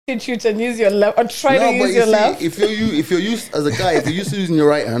Shoot and use your left, or try to use your left. If you're used as a guy, if you're used to using your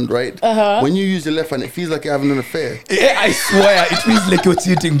right hand, right? When you use your left hand, it feels like you're having an affair. Yeah, I swear, it feels like you're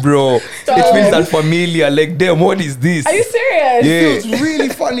cheating, bro. Stop. It feels unfamiliar. Like, damn, what is this? Are you serious? Yeah. It feels really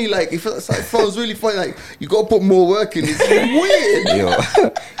funny. Like, it feels really funny. Like, you gotta put more work in. It's weird. Yo,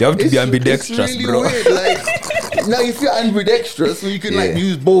 you have to be ambidextrous, it's really bro. Weird. Like, now if you're ambidextrous, so you can like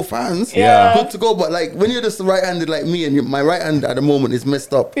use both hands. Yeah. Good to go. But like when you're just right-handed like me, and my right hand at the moment is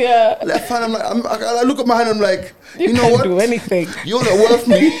messed up. Yeah. Left hand, I'm like, I look at my hand, I'm like, you know can't what? do anything. You're not worth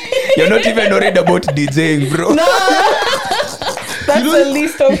me. You're not even worried about DJing, bro. That's the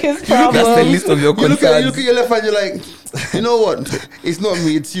least of his problems. That's the least of your You look at concerns. your left hand, you're like, you know what? It's not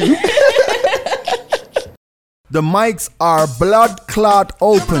me, it's you. The mics are blood clot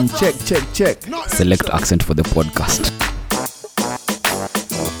open. Check. Select accent for the podcast.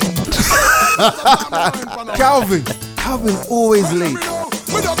 Calvin always late.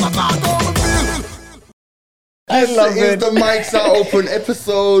 I love It's it. the mics are open,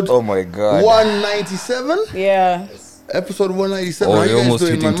 episode Oh my god. 197. Yeah. Episode 197. Oh, How you you're guys almost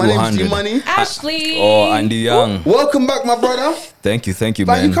doing, man? hitting My name's 200. G-Money. Ashley. Oh, Andy Young. Welcome back, my brother. Thank you, Like,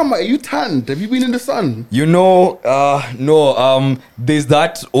 man. you come back, are you tanned? Have you been in the sun? You know, no. There's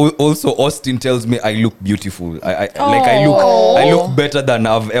that. Also, Austin tells me I look beautiful. I look better than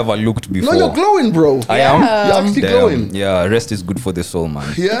I've ever looked before. No, you're glowing, bro. I am. You're actually Damn. glowing. Yeah, rest is good for the soul,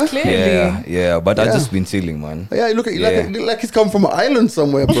 man. Yeah? Clearly. Yeah. But I've Yeah. just been chilling, man. Yeah, you look at you Yeah. like he's come from an island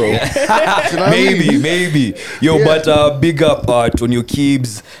somewhere, bro. You know what I mean? Maybe. Yo, Yeah. but big up Tonio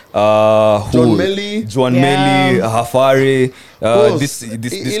Kibbs, John Melly. John Yeah. Melly, Hafari. Bros, This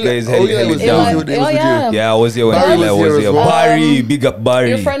Eli- guy is oh, held yeah, it was- down. it was with you. Yeah, I was here when Barry Eli was here was as here. well. Barry, big up Barry.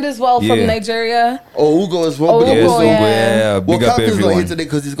 Your friend as well from Yeah. Nigeria. Oh, Ugo as well. Oh, but Yes, Ugo, so yeah. big well, up Calvin's not here everyone. today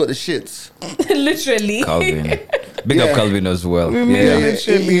because he's got the shits. Literally. Calvin. Big Yeah. up Calvin as well. mean Yeah. it.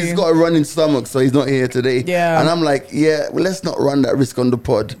 Literally. He's got a running stomach, so he's not here today. Yeah. And I'm like, well, let's not run that risk on the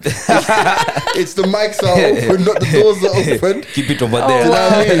pod. It's the mics are open, not the doors are open. Keep it over Oh, there.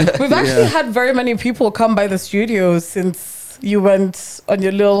 wow. We've actually Yeah. had very many people come by the studio since you went on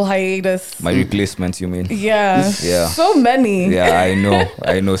your little hiatus. My replacements, you mean? Yeah. Yeah. So many. Yeah, I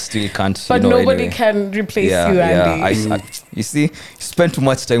know. Still can't. But you know, nobody anyway. can replace Yeah, you, yeah. Andy. You see, you spend too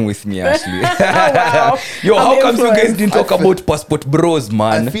much time with me, Ashley. Wow. Yo, I'm how come you guys influenced. didn't talk about passport bros, I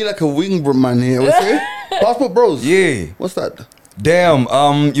man? feel like a wing man here. What's it? Passport bros. Yeah. What's that? Damn,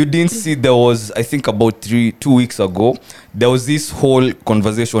 you didn't see there was, I think about 2 weeks ago, there was this whole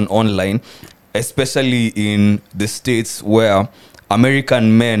conversation online, especially in the States, where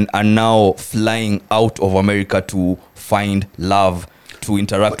American men are now flying out of America to find love, to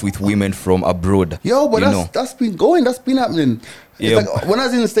interact with women from abroad. Yo, but you know. that's been going. That's been happening. It's Yeah. like when I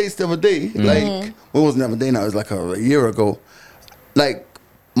was in the States the other day, like, when was the other day now? It was like a year ago. Like,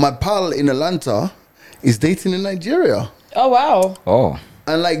 my pal in Atlanta is dating in Nigeria. Oh, wow. Oh.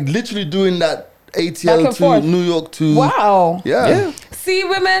 And like literally doing that Back ATL and to forth. New York to Wow. Yeah. See,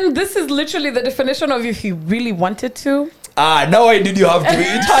 women, this is literally the definition of if you really wanted to. Now why did you have to?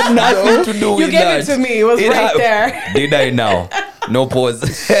 It had nothing to do You with gave that. it to me. It was right there. Did I now? No pause.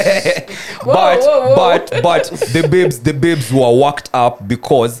 Whoa, whoa. But the babes were worked up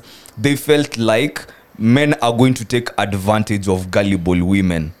because they felt like men are going to take advantage of gullible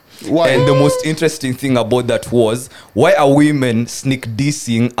women. Why? And the most interesting thing about that was, why are women sneak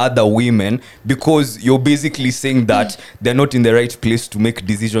dissing other women? Because you're basically saying that they're not in the right place to make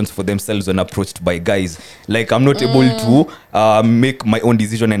decisions for themselves when approached by guys. Like, I'm not able to make my own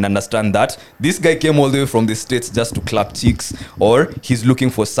decision and understand that this guy came all the way from the States just to clap cheeks, or he's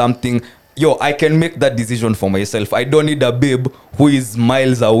looking for something. Yo, I can make that decision for myself. I don't need a babe who is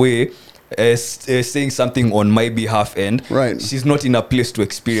miles away saying something on my behalf, and Right. she's not in a place to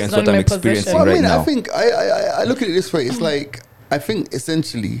experience She's not what in I'm my position. experiencing Well, I right mean, now. I think I look at it this way. It's like, I think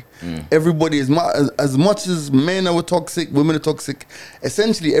essentially everybody is as much as men are toxic, women are toxic.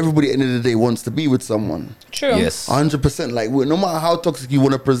 Essentially, everybody at the end of the day wants to be with someone. True. Yes. 100%. Like, no matter how toxic you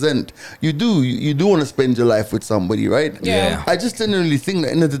want to present, you do want to spend your life with somebody, right? Yeah. I just genuinely think that at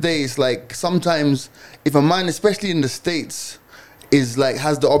the end of the day, it's like sometimes if a man, especially in the States, is like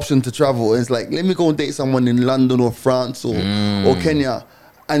has the option to travel, it's like, let me go and date someone in London or France or Kenya,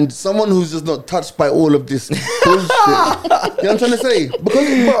 and someone who's just not touched by all of this bullshit. You know what I'm trying to say?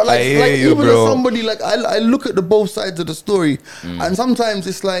 Because bro, I hear you, even bro. as somebody, like I look at the both sides of the story, and sometimes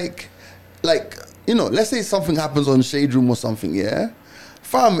it's like, you know, let's say something happens on Shade Room or something, yeah.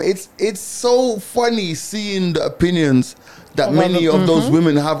 fam, it's so funny seeing the opinions that many of those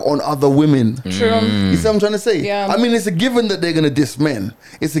women have on other women. True. You see what I'm trying to say? Yeah. I mean, it's a given that they're gonna diss men.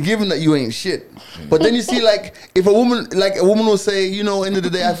 It's a given that you ain't shit. But then you see, like, if a woman will say, you know, end of the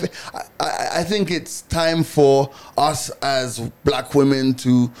day, I think it's time for us as black women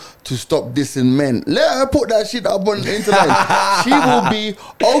to stop dissing men. Let her put that shit up on the internet. She will be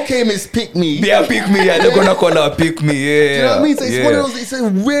okay, Miss Pick Me. Yeah, pick me. Yeah, they're gonna call her pick me. Yeah. Do you know what I mean? So it's one of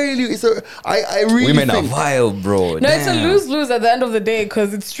those. I really Women are think vile, bro. No, it's a Damn. lose-lose at the end of the day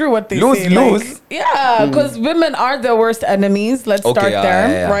because it's true what they Lose, say. lose. Yeah, because women are their worst enemies. Let's Okay, start yeah, there,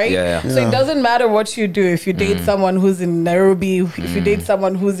 yeah, yeah, right? yeah, So it doesn't matter what you do. If you date someone who's in Nairobi, if you date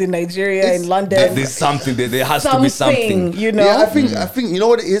someone who's in Nigeria, It's- in London, There's something. There has to be something. you know? Yeah, I think you know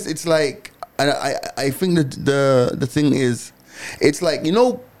what it is. It's like, and I think that the thing is, it's like, you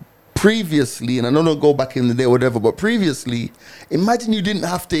know, previously, and I don't know, go back in the day or whatever, but previously, imagine you didn't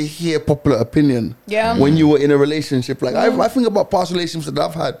have to hear popular opinion. Yeah. When you were in a relationship, like I think about past relationships that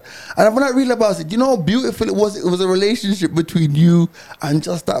I've had, and when I realized it, you know how beautiful it was. It was a relationship between you and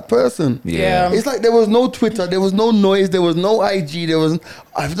just that person. Yeah. It's like there was no Twitter, there was no noise, there was no IG, there was.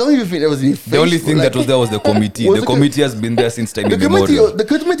 I don't even think there was any. The only Facebook, thing like- that was there was the committee. Was The the co- committee has been there since time the committee, immemorial. the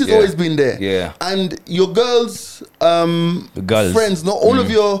committee's Yeah. always been there. Yeah. And your girls, girls. friends, not all of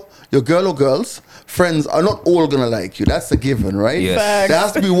your girl or girls friends are not all gonna like you. That's a given, right? Yes. Facts. There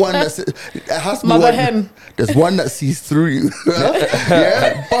has to be one that's. There has to be Mother one. hen. There's one that sees through you.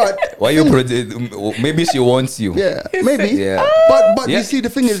 Yeah, but Why you maybe she wants you. yeah, maybe. Yeah. But Yeah. you see, the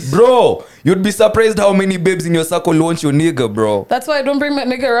thing is, Bro, you'd be surprised how many babes in your circle want your nigga, bro. That's why I don't bring my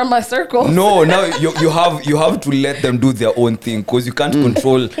nigga around my circle. No, now you have to let them do their own thing because you can't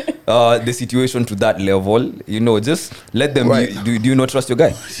control the situation to that level. You know, just let them. Right. Do you not trust your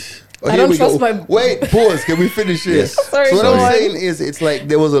guy? oh, I here don't we trust go. my- Wait, pause. Can we finish this? Yes. Sorry, so what go I'm on. saying is, it's like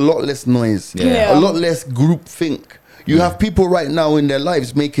there was a lot less noise, Yeah. a lot less group think. You have people right now in their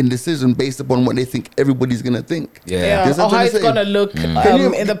lives making decisions based upon what they think everybody's gonna think. Yeah. Yeah, That's what or I'm how trying it's to say. gonna look Can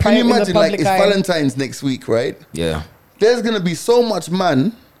you, in the can you in the imagine, like, public it's eye. Valentine's next week, right? Yeah. There's gonna be so much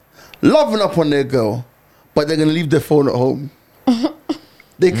man loving up on their girl, but they're gonna leave their phone at home.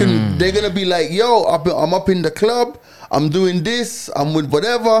 They're gonna be like, yo, I'm up in the club, I'm doing this, I'm with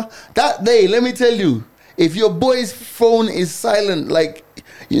whatever. That day, let me tell you, if your boy's phone is silent, like,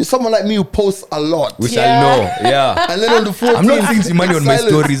 you know, someone like me who posts a lot, We Yeah. shall know. Yeah. and then on the 14th, I'm not seeing money on my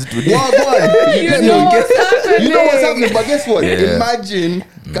silence. stories today. Well, go on. You know what's happening. You know what's happening, but guess what? Yeah. Imagine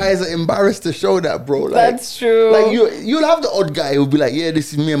guys are embarrassed to show that, bro. Like, That's true. Like you'll have the odd guy who'll be like, yeah,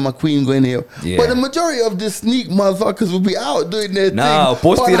 this is me and my queen going here. Yeah. But the majority of the sneak motherfuckers will be out doing their Nah, thing.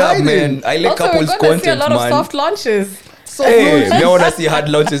 post but it up, hiding. man. I like Also, we're couples gonna see a content, lot of man. soft launches. So Hey, good. me wanna see hard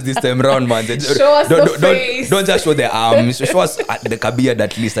launches this time round, man. Show us the face. Don't just show the arms. Show us the cabeard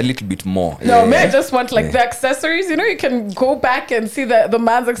at least a little bit more. No, Yeah. man, I just want like the accessories. You know, you can go back and see the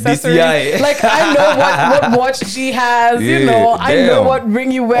man's accessories. DCI. Like I know what watch she has. You Yeah, know, I know damn. what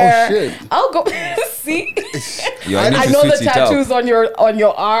ring you wear. shit. I'll go see. You I need I to know the switch it up. tattoos on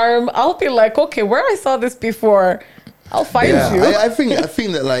your arm. I'll be like, okay, where I saw this before, I'll find you. Yeah, I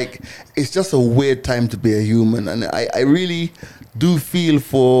think that, like, it's just a weird time to be a human, and I really do feel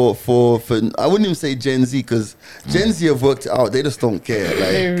for I wouldn't even say Gen Z, because Gen Z have worked it out. They just don't care. Like,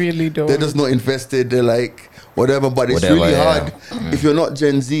 They really don't. they're just not invested. They're like whatever, but it's Whatever, really yeah. hard if you're not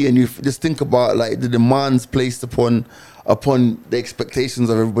Gen Z and you just think about like the demands placed upon the expectations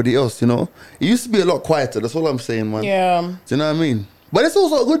of everybody else. You know, it used to be a lot quieter. That's all I'm saying, man. Yeah. Do you know what I mean? But it's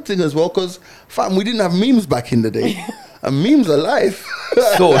also a good thing as well, because fam, we didn't have memes back in the day, and memes are life.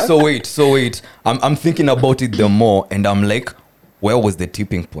 So wait. I'm thinking about it the more, and I'm like, where was the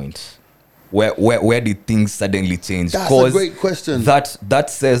tipping point? Where did things suddenly change? That's a 'Cause great question. That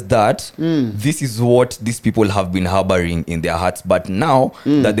says that this is what these people have been harboring in their hearts, but now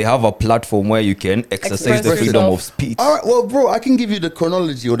that they have a platform where you can exercise Express the freedom yourself. of speech. All right, well, bro, I can give you the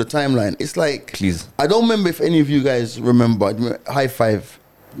chronology or the timeline. It's like, Please. I don't remember if any of you guys remember High Five.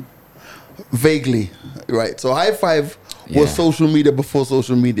 Vaguely, right? So High Five was Yeah. social media before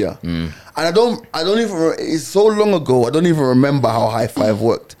social media, and I don't even. It's so long ago. I don't even remember how High Five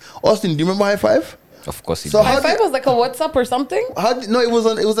worked. Austin, do you remember High Five? Of course, So High how five did- was like a WhatsApp or something. No, it was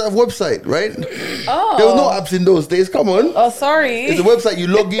a website, right? Oh. There was no apps in those days. Come on. Oh, sorry. It's a website. You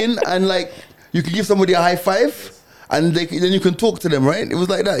log in and like you can give somebody a high five, and then you can talk to them, right? It was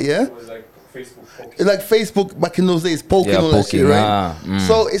like that, yeah. It was like Facebook poking. It's like Facebook back in those days, poking Yeah, all that shit, poking, right?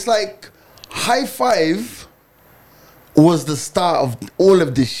 So it's like High Five was the start of all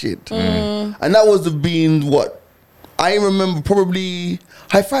of this shit, and that was being what I remember. Probably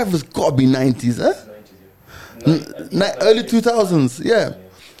High Five was gotta be 90s, huh? 90s, yeah. Early 2000s, yeah.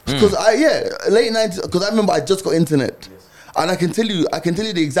 Because late 90s. Because I remember I just got internet, and I can tell you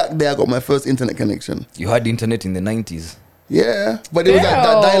the exact day I got my first internet connection. You had internet in the 90s. Yeah, but it was that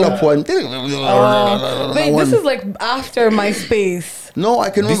dial-up one. Wait, this is like after MySpace. No, I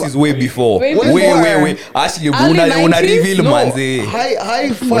can This remember. is way before. Way Wait. before. Actually, Early una 90s? reveal No, manze. High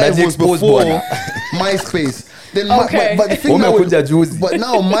Five Unaji was expose before bwana. MySpace. Then Okay. but the thing now Umekuja juzi. but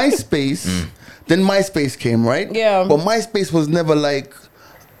now MySpace, then MySpace came, right? Yeah. But MySpace was never like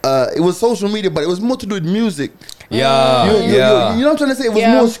it was social media, but it was more to do with music. Yeah, You know what I'm trying to say? It was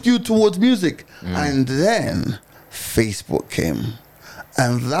Yeah. more skewed towards music. And then Facebook came.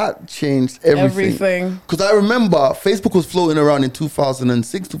 And that changed everything. Because I remember Facebook was floating around in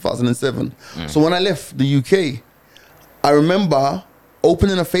 2006, 2007. So when I left the UK, I remember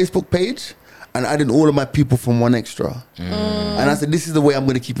opening a Facebook page and adding all of my people from One Extra. And I said, this is the way I'm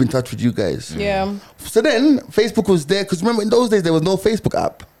going to keep in touch with you guys. Yeah. So then Facebook was there. Because remember, in those days, there was no Facebook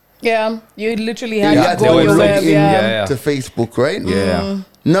app. Yeah. You literally had You to had go on your log web. in Yeah. to Facebook, right? Yeah.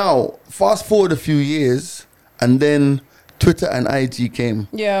 Now, fast forward a few years, and then Twitter and IG came.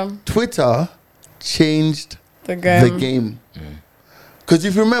 Yeah. Twitter changed The game. the game. Because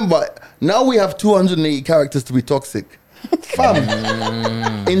if you remember, now we have 280 characters to be toxic. Fam,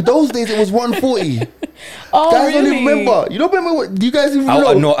 in those days it was 140. Oh, Guys don't really? even remember. You don't remember what? Do you guys even I,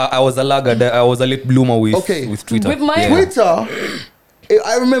 know? no, I was a laggard. I was a late bloomer with Twitter. With my- Twitter,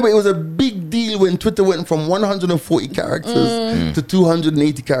 I remember it was a big deal when Twitter went from 140 characters to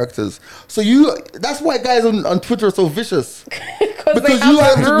 280 characters. So that's why guys on Twitter are so vicious. Because you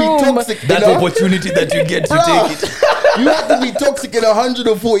have to be toxic. That opportunity that you get to Bruh, take it. you have to be toxic in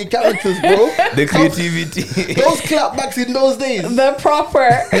 140 characters, bro. The creativity. Those clapbacks in those days, The proper.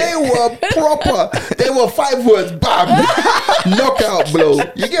 they were proper. They were 5 words, bam, knockout blow.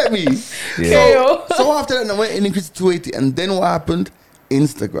 You get me? KO. So after that, I went and increased to 280, and then what happened?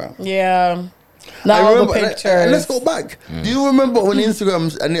 Instagram. Yeah. Now all the pictures. and let's go back. Do you remember when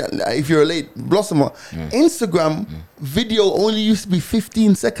Instagram, and if you're a late blossomer, Instagram video only used to be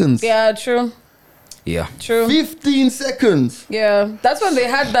 15 seconds. Yeah, true. Yeah. True. 15 seconds. Yeah. That's when they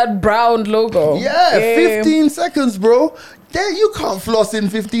had that brown logo. Yeah, 15 seconds, bro. There, you can't floss in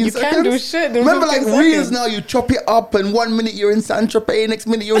 15 You seconds. can't do shit in Remember, 15 like Reels seconds. now, you chop it up, and 1 minute you're in San Tropez, next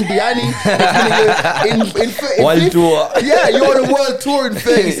minute you're in Diani, next minute you're in World tour. Yeah, you're on a world tour in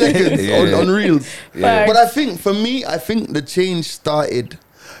 30 seconds Yeah. on Reels. Yeah. But I think, for me, I think the change started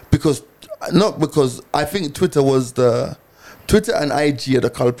because I think Twitter and IG are the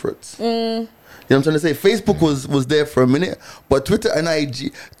culprits. You know what I'm trying to say? Facebook was there for a minute, but Twitter and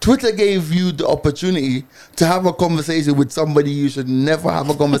IG, Twitter gave you the opportunity to have a conversation with somebody you should never have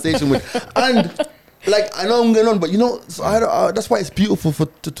a conversation with. And like, I know I'm going on, but you know, so that's why it's beautiful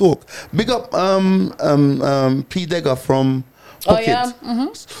to talk. Big up P. Degger from Pocket. Oh, yeah.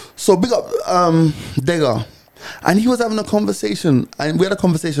 So big up Degger. And he was having a conversation, and we had a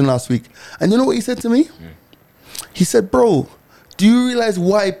conversation last week. And you know what he said to me? He said, bro, do you realize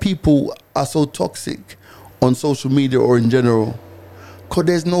why people are so toxic on social media or in general? Because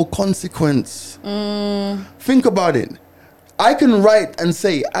there's no consequence. Think about it. I can write and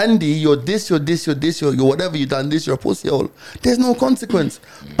say, Andy, you're this, you're this, you're this, you're whatever, you done this, you're a pussy hole. There's no consequence.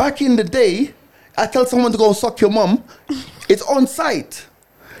 Back in the day, I tell someone to go suck your mum, it's on site.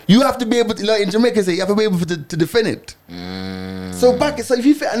 You have to be able to, like in Jamaica, say you have to be able to defend it. So if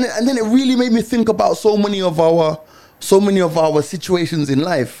you and then it really made me think about so many of our situations in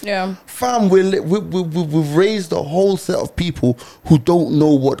life. Yeah. Fam, we've raised a whole set of people who don't know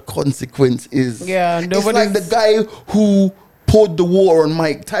what consequence is. Yeah, It's like nobody's- the guy who poured the water on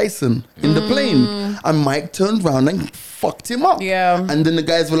Mike Tyson in the plane, and Mike turned around and fucked him up. Yeah. And then the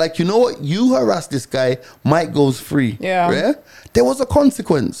guys were like, you know what? You harass this guy, Mike goes free. Yeah. There was a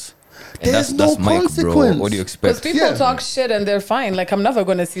consequence. And There's that's no Mike, consequence. bro. What do you Because expect? people Yeah. talk shit and they're fine. Like, I'm never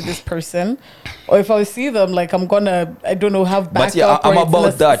going to see this person. Or if I see them, like, I'm going to, I don't know, have backup. But yeah, I'm or it's in a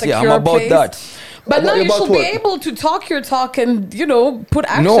about that. Yeah, I'm secure about place. that. But now you About should what? be able to talk your talk and, you know, put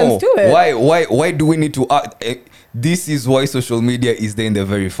actions No, to it. why do we need to act? This is why social media is there in the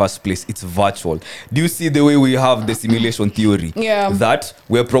very first place. It's virtual. Do you see the way we have the simulation theory? Yeah. That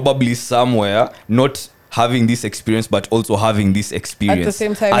we're probably somewhere not having this experience but also having this experience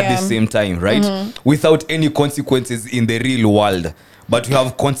same time, at yeah. the same time, right? Without any consequences in the real world. but you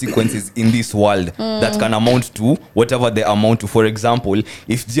have consequences in this world that can amount to whatever they amount to. For example,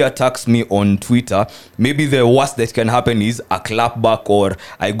 if G attacks me on Twitter, maybe the worst that can happen is a clapback, or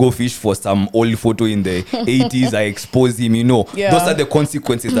I go fish for some old photo in the 80s, I expose him, Yeah. Those are the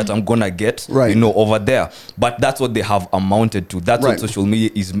consequences that I'm gonna get, Right. over there. But that's what they have amounted to. That's Right. what social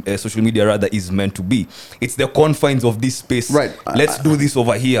media rather is meant to be. It's the confines of this space. Right. Let's do this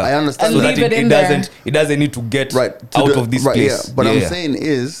over here. I understand. So And that leave it in there. it doesn't need to get Right out of this place. Yeah. But I'm saying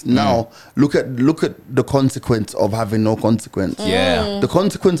is now look at the consequence of having no consequence. Yeah. The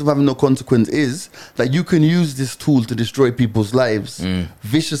consequence of having no consequence is that you can use this tool to destroy people's lives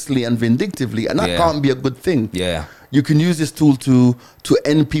viciously and vindictively, and that Yeah. can't be a good thing. Yeah. You can use this tool to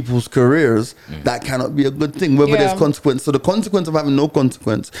end people's careers. That cannot be a good thing, whether Yeah. there's consequence. So the consequence of having no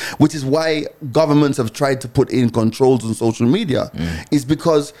consequence, which is why governments have tried to put in controls on social media, is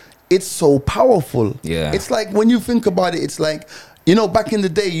because it's so powerful. Yeah. It's like when you think about it, it's like, back in the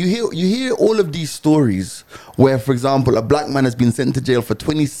day, you hear all of these stories where, for example, a black man has been sent to jail for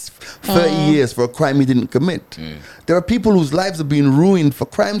 20, 30 years for a crime he didn't commit. There are people whose lives have been ruined for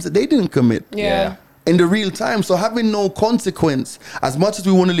crimes that they didn't commit. Yeah. In the real time. So having no consequence, as much as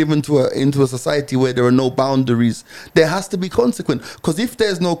we want to live into a society where there are no boundaries, there has to be consequence. Because if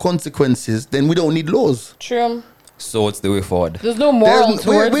there's no consequences, then we don't need laws. True. So what's the way forward? There's no moral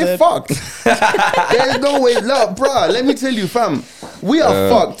towards We're it. fucked. There's no way. Look, bruh, let me tell you, fam. We are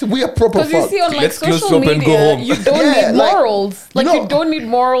fucked. We are proper Because you fucked. see on like Let's close social shop and go media, home. you don't Yeah, need like, morals. Like you know- you don't need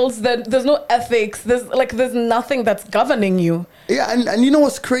morals. Then there's no ethics. There's nothing that's governing you. Yeah, and you know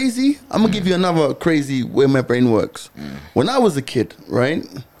what's crazy? I'm gonna give you another crazy way my brain works. When I was a kid, right?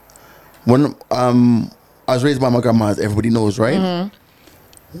 When I was raised by my grandma, as everybody knows, right?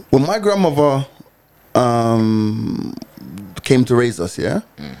 When my grandmother came to raise us, yeah.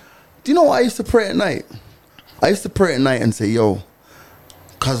 Do you know what I used to pray at night? I used to pray at night and say, "Yo,"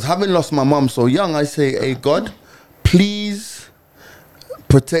 because having lost my mom so young, I say, "Hey God, please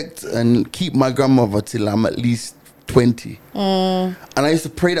protect and keep my grandmother till I'm at least 20." And I used to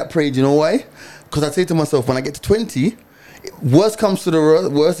pray that prayer. Do you know why? Because I say to myself, when I get to 20, worst comes to the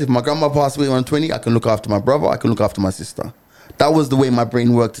worst, if my grandma passed away when I'm 20, I can look after my brother, I can look after my sister. That was the way my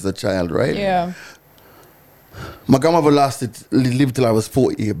brain worked as a child, right? Yeah. My grandmother lived till I was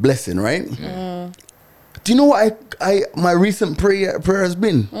 40, a blessing, right? Do you know what my recent prayer has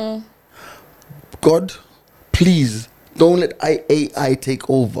been? God, please don't let AI take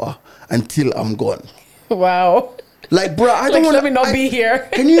over until I'm gone. Wow. Like, bro, I don't Like, want let me not be here.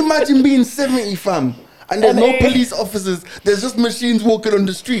 Can you imagine being 70, fam? And there's And no A- police officers. There's just machines walking on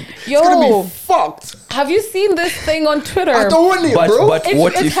the street. Yo. It's gonna be fucked. Have you seen this thing on Twitter? I don't want it, But bro. but It's-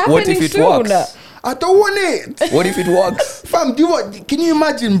 what it's if happening it soon. works? I don't want it. What if it works? Fam, do you what? Can you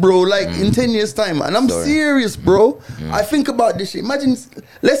imagine, bro? Like in 10 years' time, and I'm Sorry. serious, bro. I think about this shit. Imagine,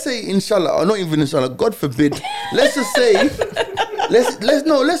 let's say, inshallah, or not even inshallah, God forbid. Let's just say,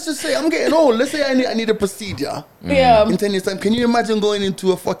 let's just say I'm getting old. Let's say I need a procedure. Yeah. In 10 years' time, can you imagine going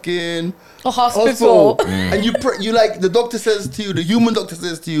into a fucking A hospital. and you like the doctor says to you, the human doctor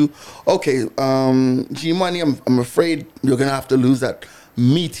says to you, okay, G-Money, I'm afraid you're gonna have to lose that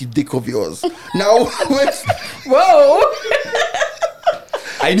meaty dick of yours. Now, Whoa.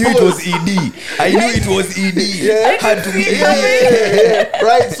 I knew it was ED. I knew it was ED. Yeah. Had to be ED.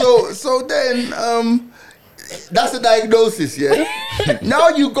 right? So then, that's the diagnosis, yeah. Now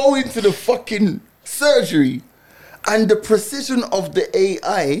you go into the fucking surgery, and the precision of the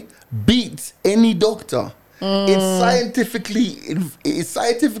AI beats any doctor. It's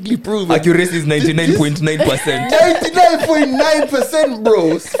scientifically proven. Accuracy is 99.9%. 99.9%,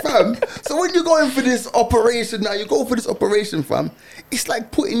 bro, fam. So when you're going for this operation now, you go for this operation, fam. It's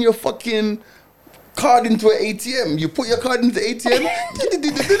like putting your fucking card into an ATM. You put your card into the ATM.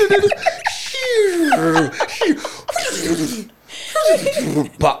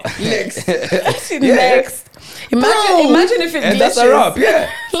 Next, Next. Imagine if it And glitches. that's a wrap, yeah.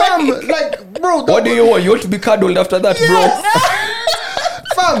 fam. Like, bro, What do you want? You want to be cuddled after that,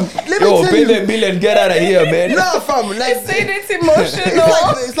 fam? Let bro? me Yo, tell pay you. the bill and get out of here, man. Nah, fam. Like, Saying it's emotional.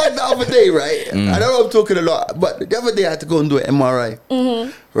 it's like the other day, right? I know I'm talking a lot, but the other day I had to go and do an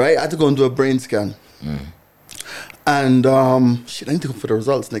MRI. Right? I had to go and do a brain scan. And shit, I need to go for the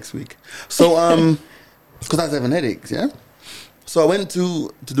results next week. So because I was having headaches, yeah. So I went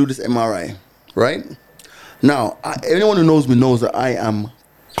to do this MRI, right? Now, anyone who knows me knows that I am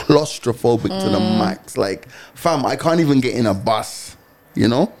claustrophobic to the max. Like, fam, I can't even get in a bus, you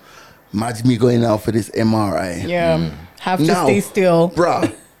know? Imagine me going out for this MRI. Yeah. Have to Now, stay still.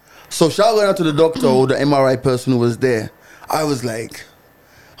 bruh. So shout out to the doctor or the MRI person who was there. I'm like,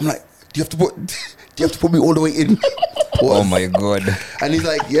 do you have to put me all the way in? Pause. Oh my god. And he's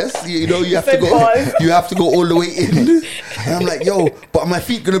like, yes, you know, you have to Said go. pause. You have to go all the way in. And I'm like, yo, but my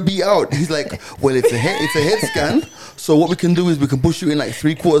feet gonna be out. He's like, well, it's a head scan. So what we can do is we can push you in like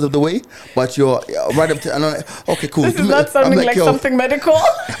 3/4 of the way, but you're right up to. And I'm like, okay, cool. This is not sounding like yo, something medical.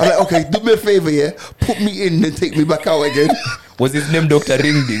 I'm like, okay, do me a favor, yeah. Put me in, then take me back out again. Was his name Dr.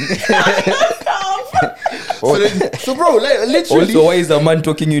 Ringding? So bro, like, literally. Also, why is a man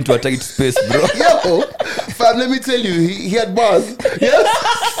talking you into a tight space, bro? Yo, fam, let me tell you, he had bars.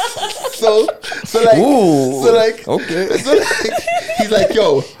 Yes. So like, Ooh. so like, Okay. so like, he's like,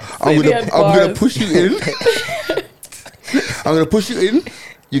 yo, I'm he had gonna bars. push you in. I'm gonna push you in.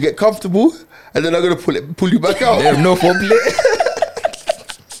 You get comfortable, and then I'm gonna pull you back out. There's no foreplay.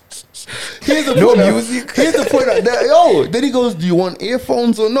 Here's the No point. music. Here's the point. Yo, then he goes, do you want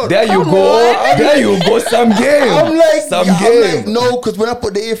earphones or not? There you Come go. on. There you go. Some game. I'm like, some I'm game. like, no, because when I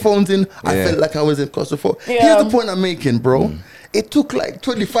put the earphones in, I Yeah. felt like I was in claustrophobic. Yeah. Here's the point I'm making, bro. It took like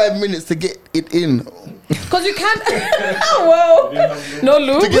 25 minutes to get it in. Because you can't. Whoa. No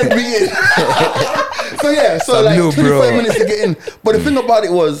lube. To get me in. So yeah, so Some like lube, 25 bro. minutes to get in. But the thing about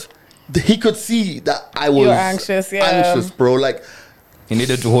it was, he could see that I was You're anxious, yeah. anxious, bro. Like, He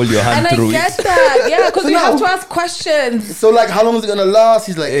needed to hold your hand And I through get it. that. Yeah, because So you have now- to ask questions. so like, how long is it gonna last?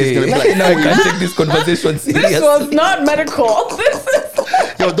 He's like, it's gonna be like now I 4 can't years. take this conversation This serious. was not medical. This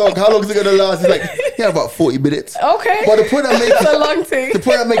is Yo, dog, how long is it gonna last? He's like, yeah, about 40 minutes. okay. But the point I'm making, It's a long thing. the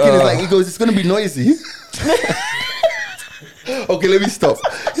point I'm making is like, he goes, it's gonna be noisy. Okay, let me stop.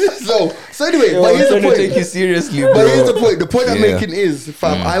 So anyway, Yo, but I'm here's the trying to take you point. seriously, bro. But here's the point. The point I'm Yeah. making is,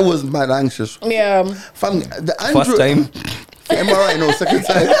 fam, I was mad anxious. Yeah. Fam, the Android, First time. MRI, no, second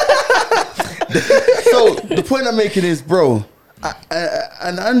time. So the point I'm making is, bro,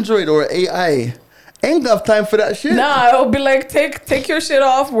 an Android or AI ain't got time for that shit. Nah, it'll be like, take your shit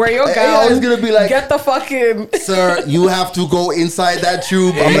off, wear your AI gown. is gonna be like, get the fucking. sir, you have to go inside that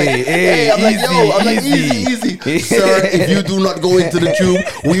tube. I'm like, Hey, I'm like, easy, yo, I'm like, easy. easy. Sir, if you do not go into the tube,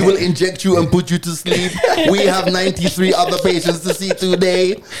 we will inject you and put you to sleep. We have 93 other patients to see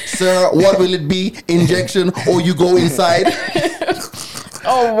today. Sir, what will it be? Injection or you go inside?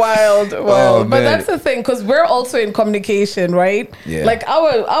 Oh, wild. But man. that's the thing, because we're also in communication, right? Yeah. Like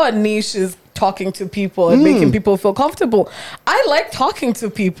our niche is talking to people and making people feel comfortable. I like talking to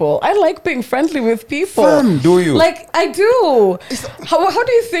people. I like being friendly with people. Fun. Do you? Like, I do. How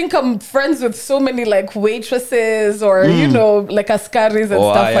do you think I'm friends with so many like waitresses or, you know, like askaris and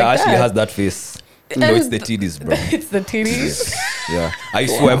Oh, stuff I like actually that? has that face. No, And- it's the titties, bro. It's the titties. Yeah, I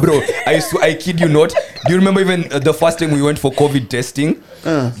swear, bro. I kid you not. Do you remember even the first time we went for COVID testing?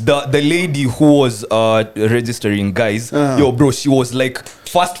 The lady who was registering guys, yo, bro, she was like,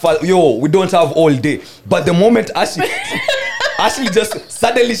 fast, yo, we don't have all day. But the moment Ashley just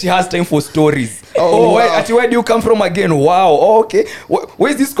suddenly she has time for stories. Oh, wow. Where do you come from again? Wow, oh, okay.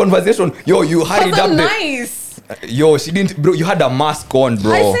 Where's this conversation? Yo, you hurried Because up I'm there. nice. Yo, she didn't, bro. You had a mask on,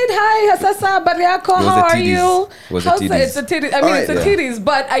 bro. I said hi, Hasasa Bariako, It was how the are titties. you? It was the How's titties. It's the titties. I mean, Alright, it's the yeah. titties,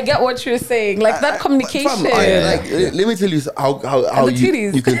 but I get what you're saying. Like that communication. Fam, Yeah. let me tell you how And the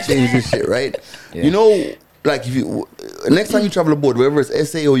you titties. can change this shit, right? Yeah. You know, like if you next time you travel abroad, whether it's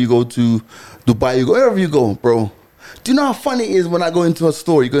SA or you go to Dubai, you go wherever you go, bro. Do you know how funny it is when I go into a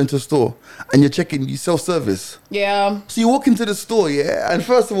store? You go into a store and you're checking you self-service. Yeah. So you walk into the store, yeah, and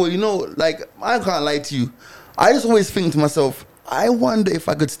first of all, you know, like I can't lie to you. I just always think to myself, I wonder if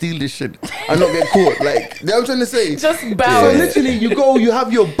I could steal this shit and not get caught. Like, you know what I'm trying to say? Just So bounce. literally, you go, you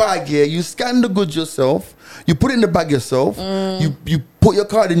have your bag here, you scan the goods yourself, you put it in the bag yourself, you put your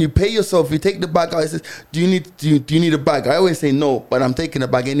card in, you pay yourself, you take the bag out. It says, do you need a bag? I always say no, but I'm taking a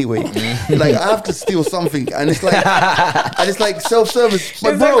bag anyway. Like I have to steal something, and it's like self-service.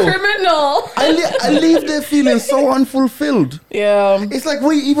 But It's bro, a criminal. I leave there feeling so unfulfilled. Yeah. It's like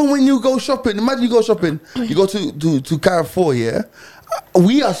even when you go shopping, imagine you go shopping, you go to Carrefour, yeah.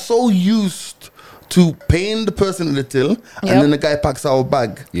 We are so used to paying the person in the till, Yep. and then the guy packs our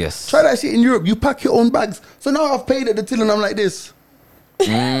bag. Yes. Try that shit in Europe. You pack your own bags. So now I've paid at the till, and I'm like this.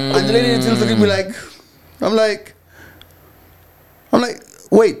 And the lady at the till's looking at me like, I'm like,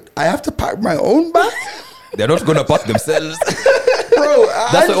 wait, I have to pack my own bag, They're not gonna pack themselves. bro.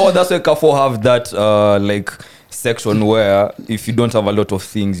 That's why Carrefour have that like section where if you don't have a lot of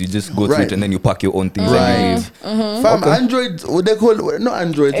things, you just go through Right. it and then you pack your own things Right. and you leave. Fam, Androids, what they call not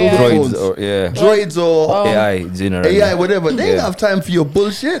Androids, all the Droids phones. or Droids or AI generally. AI, whatever. They Yeah. don't have time for your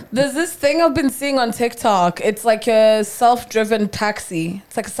bullshit. There's this thing I've been seeing on TikTok. It's like a self-driven taxi.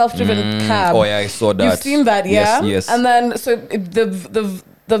 It's like a self-driven cab. Oh yeah, I saw that. You've seen that, yeah? Yes. And then so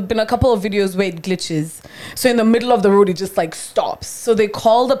the there've been a couple of videos where it glitches. So in the middle of the road, it just like stops. So they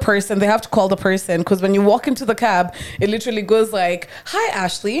call the person. They have to call the person because when you walk into the cab, it literally goes like, "Hi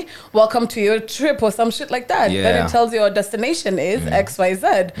Ashley, welcome to your trip," or some shit like that. Then Yeah. it tells you your destination is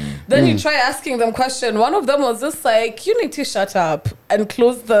XYZ. Then you try asking them question. One of them was just like, "You need to shut up and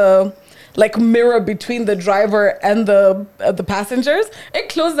close the like mirror between the driver and the passengers." It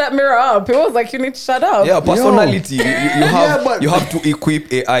closed that mirror up. It was like, "You need to shut up." Yeah, personality. You have Yeah, but- you have to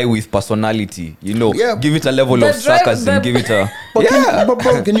equip AI with personality. You know, Yeah. give it a level The of sarcasm. the- Give it a But, yeah. but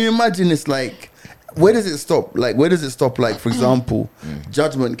bro, can you imagine? It's like, where does it stop? Like, where does it stop? Like, for example,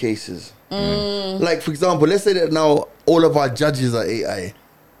 judgment cases. Like, for example, let's say that now all of our judges are AI.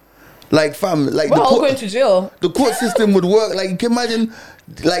 Like, fam, like We're the all court, going to jail. the court system would work. Like, you can imagine,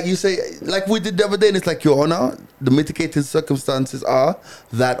 like you say, like we did the other day, and it's like, Your Honor, the mitigating circumstances are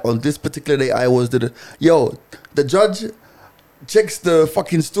that on this particular day I was the judge checks the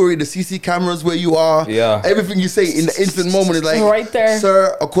fucking story, the CC cameras where you are. Yeah. Everything you say in the instant moment is like, Right there.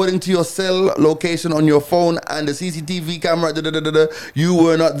 Sir, according to your cell location on your phone and the CCTV camera, you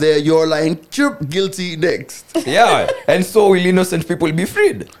were not there. You're lying. Chirp, guilty, next. Yeah, and so will innocent people be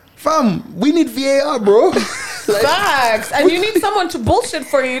freed. Fam, we need VAR, bro. Like, Facts. And you need someone to bullshit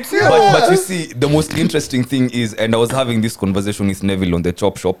for you too. But you see, the most interesting thing is, and I was having this conversation with Neville on the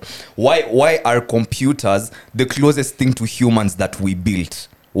Chop Shop, why are computers the closest thing to humans that we built?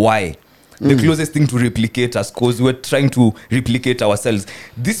 Why? The closest thing to replicate us, because we're trying to replicate ourselves.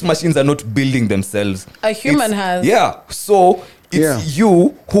 These machines are not building themselves. A human It's- has. Yeah. So it's Yeah.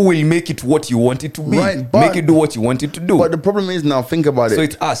 you who will make it what you want it to be. Right, but- make it do what you want it to do. But the problem is now, think about it. So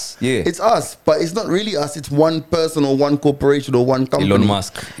it's us. Yeah. It's us, but it's not really us. It's one person or one corporation or one company. Elon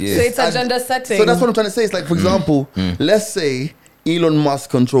Musk. Yeah. So it's And- agenda setting. So that's what I'm trying to say. It's like, for example, let's say Elon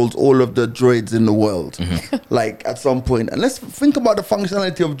Musk controls all of the droids in the world, like at some point. And let's think about the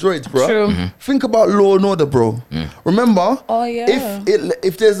functionality of droids, bro. True. Think about Law and Order, bro. Remember? Oh, yeah.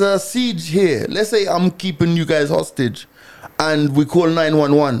 If there's a siege here, let's say I'm keeping you guys hostage, and we call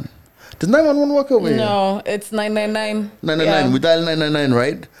 911. Does 911 work over here? No, it's 999. 999. Yeah. We dial 999,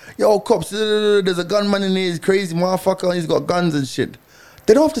 right? Yo, cops, there's a gunman in here. He's crazy motherfucker. He's got guns and shit.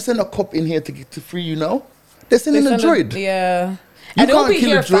 They don't have to send a cop in here to free you now. They're sending a droid. Yeah. You And it'll can't be kill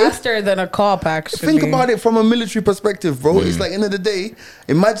here a droid. faster than a cop, actually. Think about it from a military perspective, bro. It's like, end of the day,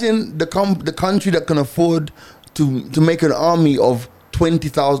 imagine the country that can afford to make an army of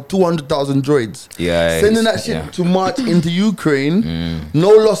 200,000 droids. Yeah, Sending it's- that shit yeah. to march into Ukraine, no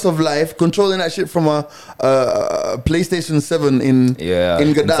loss of life, controlling that shit from a PlayStation 7 in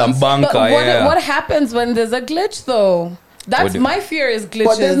Gdansk. Some banker. But Yeah. what happens when there's a glitch, though? That's What do- my fear is glitches.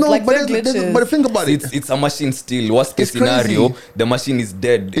 But there's no, like but, they're there's, glitches. but think about it. It's a machine still. Worst case It's crazy. scenario, the machine is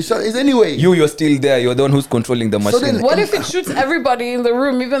dead. It's anyway. You're still there. You're the one who's controlling the machine. then- What if it shoots everybody in the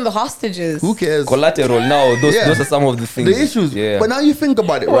room, even the hostages? Who cares? Collateral now. Those are some of the things. The issues. Yeah. But now you think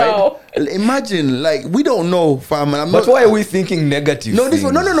about it, Wow. right? Imagine, like, we don't know, fam. And I'm But not, why are we thinking negative? No, things?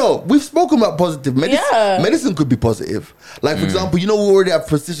 no. We've spoken about positive medicine. Yeah. Medicine could be positive. Like, for example, we already have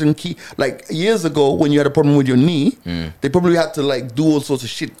precision key. Like, years ago, when you had a problem with your knee, they probably had to, like, do all sorts of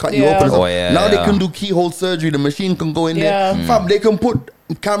shit, cut you Yeah. open. And Oh, stuff. yeah, now they yeah. can do keyhole surgery. The machine can go in Yeah. there. Fam, they can put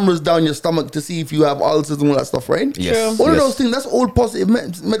cameras down your stomach to see if you have ulcers and all that stuff, right? Yes. True. All of yes. those things, that's all positive.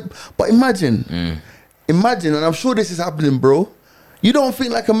 But imagine, and I'm sure this is happening, bro. You don't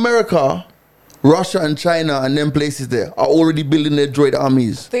think like America, Russia and China and them places there are already building their droid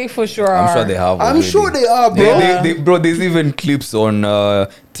armies? They for sure are. I'm sure they have. I'm already. sure they are, bro. Bro, there's even clips on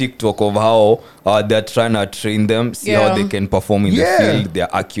TikTok of how they're trying to train them, see Yeah. how they can perform in Yeah. the field,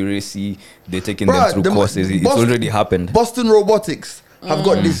 their accuracy. They're taking them Bruh, through the- courses. It's Boston- already happened. Boston Robotics have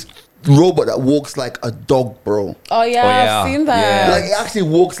got this robot that walks like a dog, bro. Oh yeah, Oh, yeah. I've seen that. Yeah. Like it actually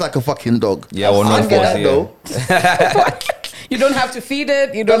walks like a fucking dog. Yeah, well, I known don't get for that it, though. You don't have to feed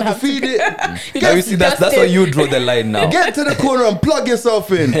it. You don't Don't have to feed it. You Now you just see, that's dust why it. you draw the line now. Get to the corner and plug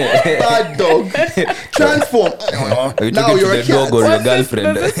yourself in. Bad dog. Transform. Are you Now talking you're to a the dog cat. or your What's this-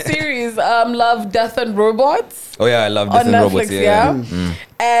 girlfriend? There's this series, Love, Death and Robots. Oh yeah, I love On Death and Netflix, Robots. yeah. Yeah.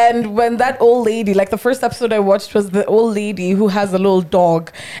 And when that old lady, like the first episode I watched was the old lady who has a little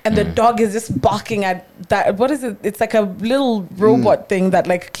dog, and the dog is just barking at that. What is it? It's like a little robot thing that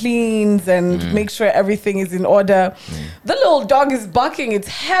like cleans and makes sure everything is in order. The little dog is barking its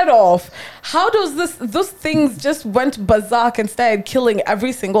head off. How does those things just went berserk and started killing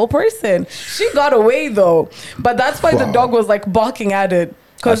every single person? She got away though, but that's why the Wow. dog was like barking at it.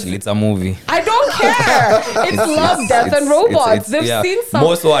 Because Actually, it's a movie. I don't care. It's Love, Death, and Robots. They've yeah, seen some.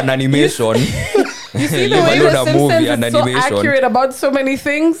 more so an animation. You see the Leave way alone the a Simpsons movie is and so animation. accurate about so many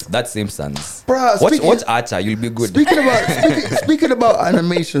things. That's Simpsons. Bruh, Watch Archer, you'll be good. speaking about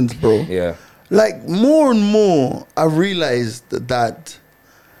animations, bro. Yeah. Like more and more, I realized that,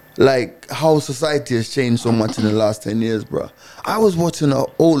 like how society has changed so much in the last 10 years, bro. I was watching an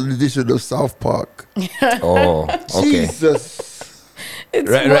old edition of South Park. Oh, okay. Jesus. It's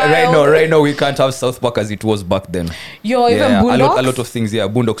Right now, we can't have South Park as it was back then. Yo, even Yeah, Boondocks. a lot of things. Yeah,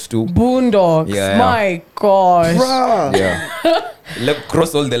 Boondocks too. Boondocks. Yeah. My gosh. Bruh. Yeah. Let's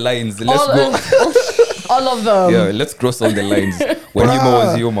cross all the lines. Let's all, go. all of them. Yeah, let's cross all the lines. When Bruh. humor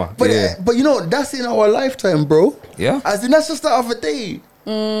was humor. But, Yeah. but you know, that's in our lifetime, bro. Yeah. As in, that's just the other day.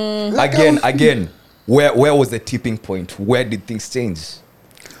 Like Again, where was the tipping point? Where did things change?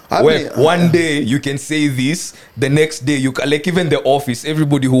 I Where mean, one day you can say this, the next day you can, like even The Office,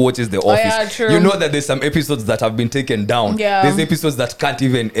 everybody who watches The Office, yeah, true. you know that there's some episodes that have been taken down. Yeah. There's episodes that can't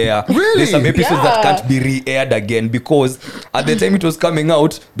even air. Really? There's some episodes that Yeah. can't be re-aired again because at the time it was coming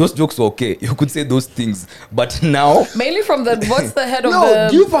out, those jokes were okay. You could say those things. But now, Mainly from the what's the head of no,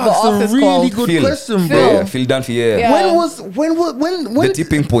 the, you've the asked office a really called? good Phil. question, Phil. bro. yeah, Phil Dunphy, yeah. Yeah. When The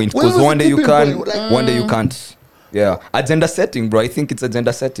tipping point, when because was one the day you tipping can, point? Like, one day you can't. Yeah, agenda setting, bro. I think it's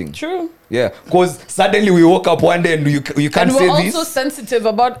agenda setting. True. Yeah, because suddenly we woke up one day and you can't And we're say also this. sensitive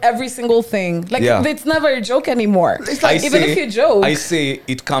about every single thing. Like Yeah. it's never a joke anymore. It's like, even if you joke. I say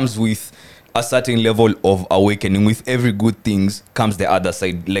it comes with a certain level of awakening. With every good things comes the other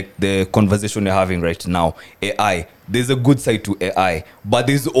side, like the conversation we're having right now. AI. There's a good side to AI, but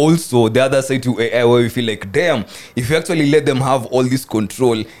there's also the other side to AI where we feel like, damn, if you actually let them have all this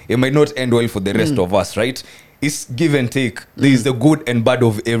control, it might not end well for the rest of us, right? It's give and take. There is the good and bad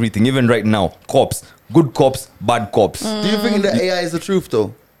of everything. Even right now, cops, good cops, bad cops. do you think that AI is the truth,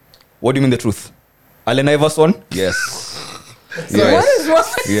 though? What do you mean the truth? Allen Iverson? Yes. What Yes. is wrong?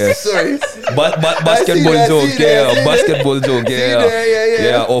 Yes. Sorry. Basketball I see joke, that, yeah. Basketball joke, yeah.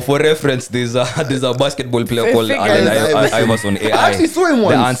 Yeah. Or for reference, there's a basketball player I called figured. Allen Iverson. Iverson. AI. I actually saw him The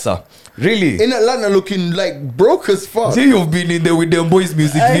once. answer. Really? In Atlanta, looking like broke as fuck. See, you've been in there with them boys'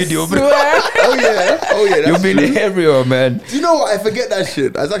 music I video, bro. swear. Oh yeah. You've That's been true. everywhere, man. Do you know what? I forget that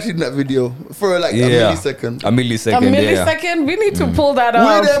shit. I was actually in that video for like a millisecond. A millisecond. A Yeah. millisecond. We need to pull that With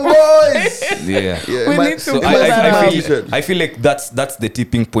up. them boys. Yeah. Yeah, We it might- need to So pull it might that be up. I t-shirt. feel like that's the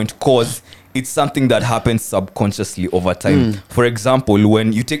tipping point because it's something that happens subconsciously over time. For example,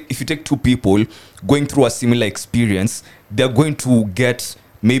 if you take two people going through a similar experience, they're going to get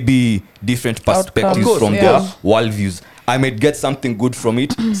maybe different perspectives Outcomes, from yeah. their worldviews. I might get something good from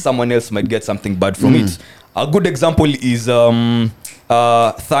it. Someone else might get something bad from it. A good example is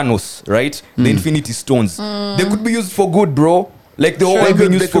Thanos, right? The Infinity Stones. They could be used for good, bro. Like they all They have been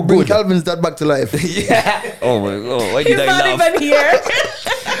could, used they for could bring good. Calvin's dad back to life. Yeah. Oh my god. Why He's did I not laugh? even here.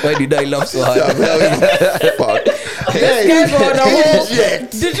 Why did I laugh so hard? Fuck. This guy's on a whole.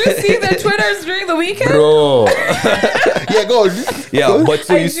 Shit. Did you see the Twitters during the weekend? Bro. Yeah, go on. Yeah, Go on. but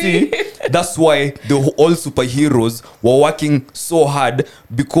so you IG. see, that's why all superheroes were working so hard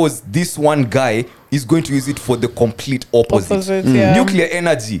because this one guy is going to use it for the complete opposite. Opposite, yeah. Nuclear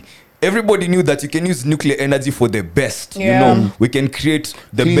energy. Everybody knew that you can use nuclear energy for the best. Yeah. You know, we can create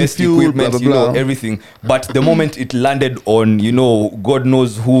the Clean best fuel, equipment, blah, blah, you know, blah. everything. But the moment it landed on, you know, God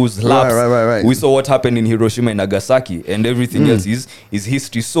knows whose laps, Right. we saw what happened in Hiroshima and Nagasaki, and everything else is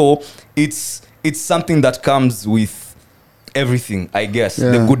history. So it's something that comes with everything, I guess,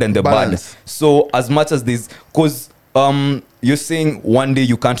 the Yeah. good and the Balance. bad. So as much as this, because you're saying one day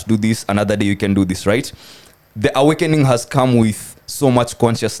you can't do this, another day you can do this, right? The awakening has come with so much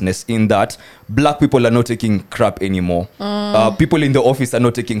consciousness in that black people are not taking crap anymore. People in the office are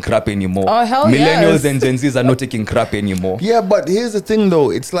not taking crap anymore. Oh, hell Millennials yes. and Gen Zs are not taking crap anymore. Yeah, but here's the thing though.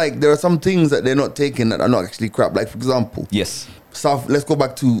 It's like there are some things that they're not taking that are not actually crap. Like for example, Yes. let's go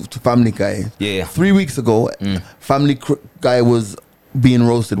back to Family Guy. Yeah. 3 weeks ago, Family Guy was being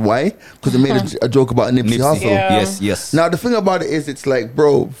roasted. Why? Because they made a joke about Nipsey Nipsey. Hussle. Yeah. Yes. Now the thing about it is, it's like,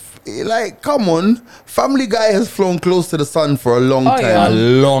 bro, like, come on, Family Guy has flown close to the sun for a long Oh, time. yeah. A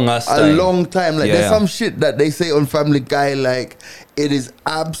long ass A time. long time. Like, Yeah. there's some shit that they say on Family Guy, like, it is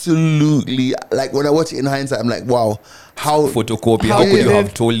absolutely, like, when I watch it in hindsight, I'm like, wow, how Photocopy. How How could did you it-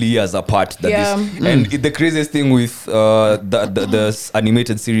 have told years apart that Yeah. this? And the craziest thing with the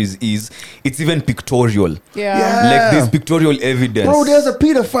animated series is it's even pictorial. Yeah. Like there's pictorial evidence. Bro, there's a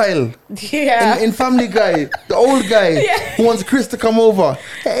pedophile Yeah. in Family Guy, the old guy who wants Chris to come over.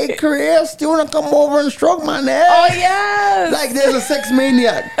 Hey, Chris, do you want to come over and stroke my neck? Oh yes. Like, there's a sex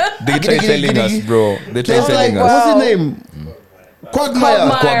maniac. They try telling us, bro. They try There's like, telling us. what's Wow. his name?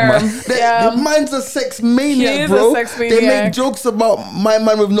 Quagmire. Yeah. Man's a sex He maniac, is bro. a sex They maniac. make jokes about my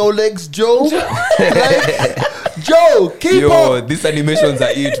man with no legs, Joe. Like, Joe, keep Yo, up. these animations are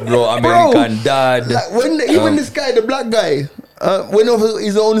it, bro. American Dad. Like when even this guy, the black guy, went off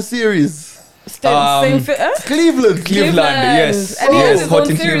his own series. Same fit. Cleveland. Cleveland, yes. And he has Yes, his hot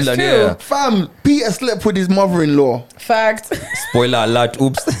own in series Cleveland, too. yeah. Fam, Peter slept with his mother-in-law. Fact. Spoiler alert,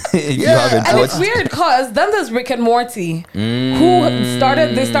 oops. If you Yeah. haven't And watched. it's weird because then there's Rick and Morty, who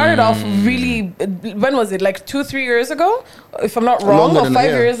started off really, when was it? Like 2-3 years ago, if I'm not wrong, Longer or than 5 that,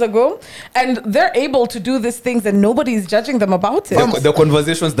 yeah. years ago. And they're able to do these things and nobody's judging them about it. The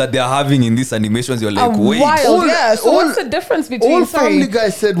conversations that they're having in these animations, you're like, wait. Wild, All- yeah. So all- what's the difference between All Family Guy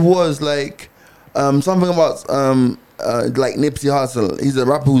said was like something about like Nipsey Hussle. He's a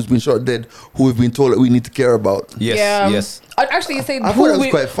rapper who's been shot dead, who we've been told that we need to care about. Yes, Yeah. yes. I'd actually say I thought that was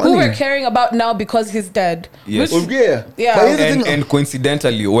quite funny. who we're caring about now because he's dead. Yes. Well, yeah. Yeah. But here's the And, thing. and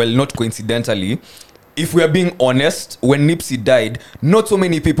coincidentally, well, not coincidentally, if we are being honest, when Nipsey died, not so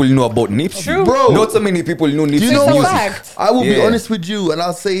many people knew about Nipsey. True. Bro, Not so many people knew Nipsey's Do you know It's a music. what? fact. I will be Yeah. honest with you, and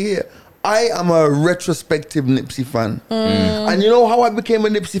I'll say here, I am a retrospective Nipsey fan. And you know how I became a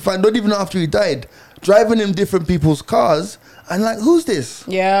Nipsey fan? Not even after he died. Driving in different people's cars, and like, who's this?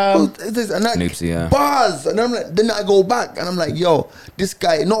 Yeah. Who's this? And like, Nipsey, yeah. bars. And I'm like, then I go back, and I'm like, yo, this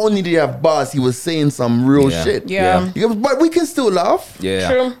guy, not only did he have bars, he was saying some real Yeah. shit. Yeah. You know, but we can still laugh.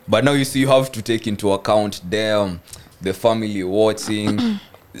 Yeah. True. But now you see, you have to take into account the family watching.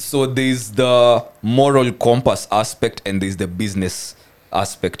 So there's the moral compass aspect and there's the business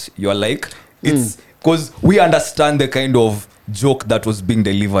aspect. You're like, it's because we understand the kind of joke that was being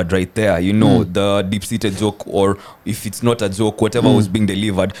delivered right there, you know, the deep-seated joke, or if it's not a joke, whatever was being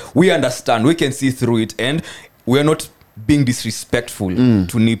delivered, we understand, we can see through it, and we're not being disrespectful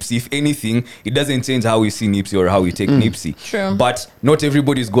to Nipsey. If anything, it doesn't change how we see Nipsey or how we take Nipsey. True. But not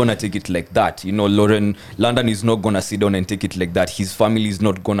everybody is gonna take it like that. You know, London is not gonna sit down and take it like that. His family is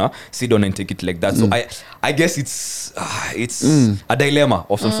not gonna sit down and take it like that. So I guess it's a dilemma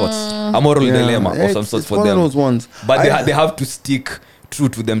of some sorts, a moral Yeah. dilemma of some sorts It's for one them. of those ones. But I- they have to stick true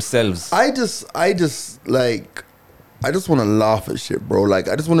to themselves. I just like, I just want to laugh at shit, bro. Like,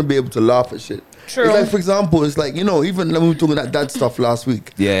 I just want to be able to laugh at shit. True. It's like, for example, it's like, you know, even when we were talking that dad stuff last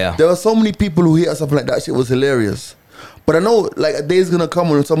week. Yeah. There were so many people who hear something like that shit was hilarious. But I know, like, a day's gonna come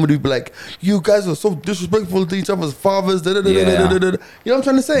when somebody will be like, you guys are so disrespectful to each other's fathers. Da, da, da, da, da, da, da, da. You know what I'm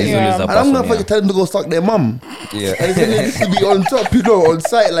trying to say? This one is And a I'm person, gonna fucking tell them to go suck their mum. Yeah. And it needs to be on top, you know, on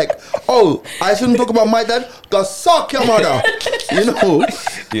site. Like, oh, I shouldn't talk about my dad. Go suck your mother. You know?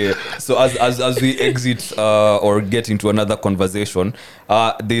 Yeah. So as we exit or get into another conversation,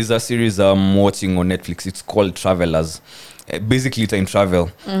 there's a series I'm watching on Netflix. It's called Travelers. Basically time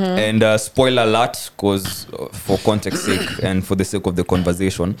travel. And spoiler alert, because for context sake and for the sake of the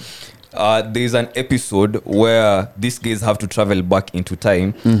conversation, there's an episode where these guys have to travel back into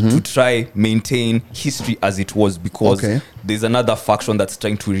time to try maintain history as it was, because Okay. there's another faction that's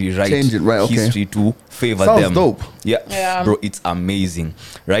trying to rewrite Change it, right, okay. history to favor Sounds them. dope. Yeah. Bro, it's amazing,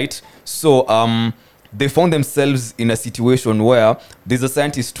 right? So they found themselves in a situation where there's a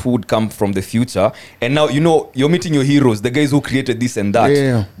scientist who would come from the future, and now, you know, you're meeting your heroes, the guys who created this and that,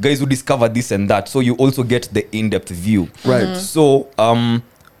 Yeah. guys who discovered this and that, so you also get the in-depth view. Right. So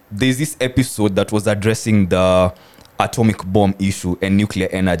there's this episode that was addressing the atomic bomb issue and nuclear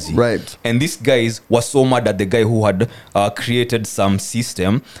energy. Right. And these guys were so mad at the guy who had created some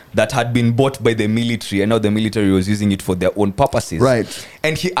system that had been bought by the military, and now the military was using it for their own purposes. Right.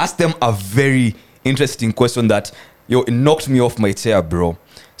 And he asked them a very interesting question that, it knocked me off my chair, bro.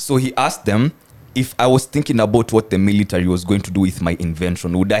 So he asked them, if I was thinking about what the military was going to do with my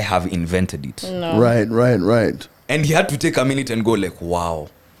invention, would I have invented it? Right. And he had to take a minute and go like, wow.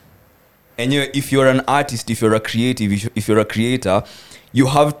 And if you're an artist, if you're a creative, if you're a creator, you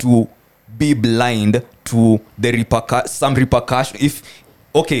have to be blind to the some repercussion.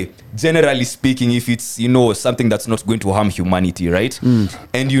 Okay, generally speaking, if it's, something that's not going to harm humanity, right? And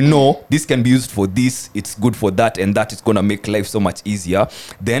this can be used for this, it's good for that, and that is going to make life so much easier,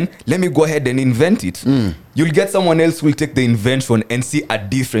 then let me go ahead and invent it. You'll get someone else who will take the invention and see a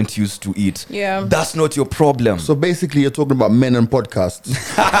different use to it. Yeah. That's not your problem. So basically, you're talking about men and podcasts.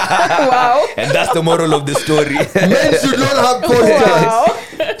 Wow. And that's the moral of the story. Men should not have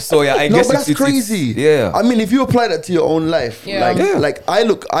podcasts. Wow. So yeah, I No, guess but that's it's crazy. yeah. I mean, if you apply that to your own life, Yeah. like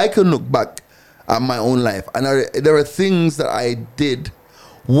I can look back at my own life, and there are things that I did.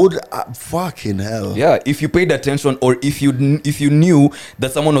 Fucking hell. Yeah, if you paid attention, or if you knew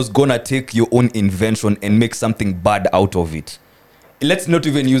that someone was gonna take your own invention and make something bad out of it. Let's not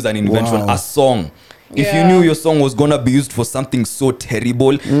even use an invention, Wow. a song. If you Yeah. knew your song was gonna be used for something so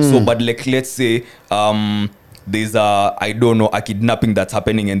terrible, but like let's say there's a kidnapping that's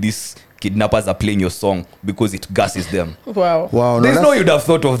happening and these kidnappers are playing your song because it gasses them. Wow. Wow, There's no that's- you'd have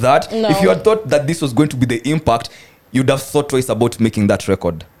thought of that. No. If you had thought that this was going to be the impact, you'd have thought twice about making that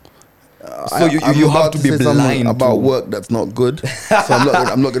record. So you I'm have about to be say something blind about to- work that's not good. So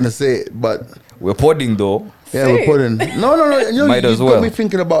I'm not gonna say it, but We're podding though. yeah, Say we're it. putting. No. You know, Might you as got well. me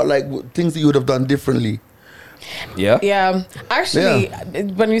thinking about like things that you would have done differently. Yeah. Yeah, actually,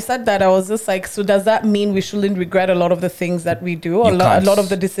 when you said that, I was just like, so does that mean we shouldn't regret a lot of the things that we do, or You a can't. lot of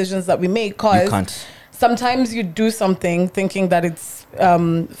the decisions that we make? You Because can't. sometimes you do something thinking that it's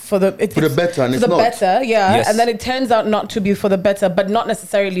for the better, and for it's the not. better, yeah, Yes. and then it turns out not to be for the better, but not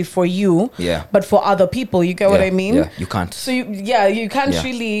necessarily for you, Yeah. but for other people. You get what Yeah, I mean? Yeah, you can't. So you can't Yeah.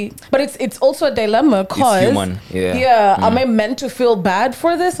 really, but it's also a dilemma because human, yeah. am I meant to feel bad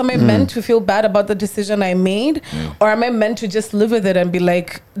for this? Am I meant to feel bad about the decision I made, or am I meant to just live with it and be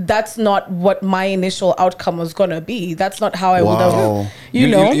like, that's not what my initial outcome was gonna be. That's not how I would Wow. have, you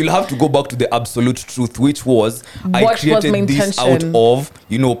know. You'll have to go back to the absolute truth, which was I What was my created this out intention? of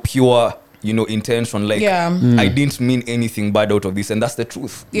pure intention. Like Yeah. I didn't mean anything bad out of this, and that's the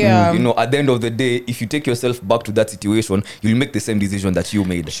truth. Yeah. At the end of the day, if you take yourself back to that situation, you'll make the same decision that you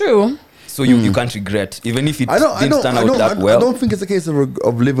made. True. So you can't regret, even if it didn't turn out that I well. don't think it's a case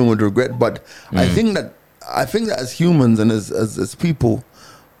of living with regret, but I think that as humans and as people,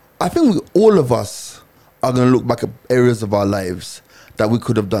 I think all of us are going to look back at areas of our lives that we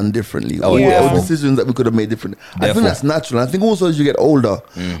could have done differently, Oh, or, yeah. or decisions that we could have made different. I Therefore. think that's natural. I think also as you get older,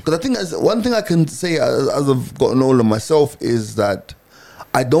 because I think one thing I can say as I've gotten older myself is that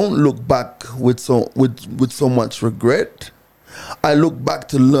I don't look back with so much regret. I look back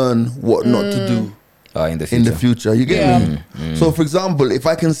to learn what not to do In the future. in the future. You get Yeah. me? So, for example, if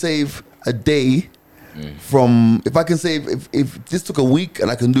I can save a day if I can save, if this took a week and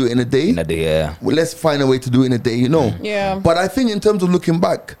I can do it in a day, In a day, yeah. well, let's find a way to do it in a day, Yeah. But I think in terms of looking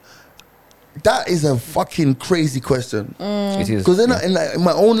back, that is a fucking crazy question. It is. Because in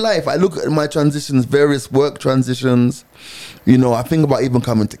my own life, I look at my transitions, various work transitions. I think about even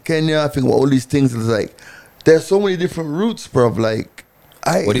coming to Kenya. I think about all these things. It's like there's so many different routes, bruv. Like,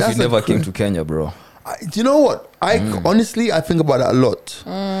 What if that's you a never cra- came to Kenya, bro? do you know what? Honestly, I think about that a lot.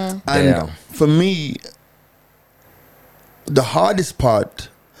 And Damn. for me, the hardest part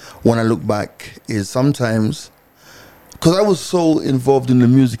when I look back is sometimes because I was so involved in the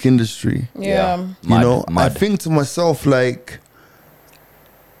music industry. Yeah. Mad, I mad. think to myself, like,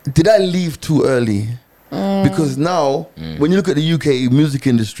 did I leave too early? Because now, when you look at the UK music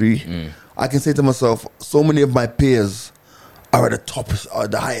industry, I can say to myself, so many of my peers are at the top, are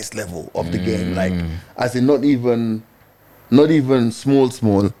the highest level of the game. Like, as in not even small.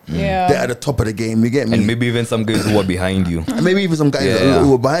 Yeah. They're at the top of the game. You get me? And maybe even some guys who are behind you. And maybe even some guys Yeah.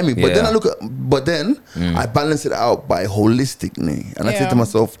 who were behind me. But then Yeah. I balance it out by holistically. And I say Yeah. to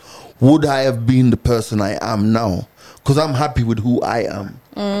myself, would I have been the person I am now? Because I'm happy with who I am.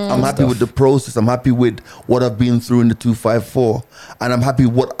 I'm happy with the process. I'm happy with what I've been through in the 254. And I'm happy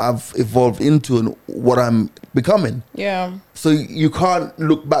what I've evolved into and what I'm becoming. Yeah. So you can't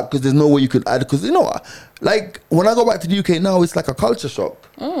look back because there's no way you could add. Because, like when I go back to the UK now, it's like a culture shock.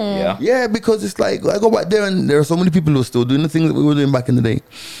 Yeah. Yeah, because it's like I go back there and there are so many people who are still doing the things that we were doing back in the day.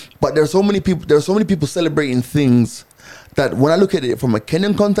 But there are so many people celebrating things that when I look at it from a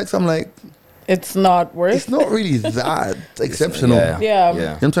Kenyan context, I'm like, It's not worth. it's not really that exceptional. Yeah. Yeah. You know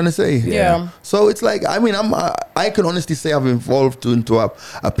what I'm trying to say? Yeah. So it's like, I can honestly say I've evolved into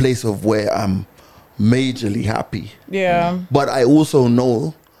a place of where I'm majorly happy. Yeah. But I also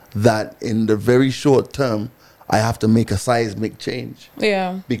know that in the very short term, I have to make a seismic change.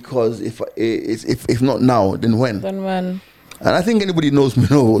 Yeah. Because if not now, then when? Then when? And I think anybody knows me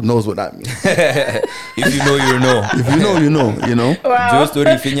knows what that means. If you know, you know. If you know, you know. Wow. Joe story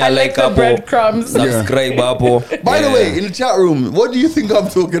finya I like the hapo. breadcrumbs. Subscribe hapo. By the way, in the chat room, what do you think I'm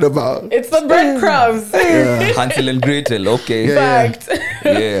talking about? It's the breadcrumbs. Hansel and Gretel. Okay. Yeah. Fact.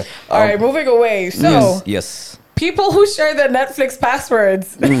 Yeah. All right, moving away. So, Yes. people who share their Netflix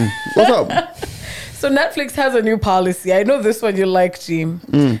passwords. What's up? So Netflix has a new policy. I know this one you like,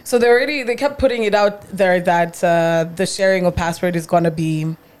 Jim. So they kept putting it out there that the sharing of password is going to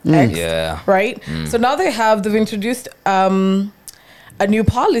be X, Yeah. right? So now they've introduced a new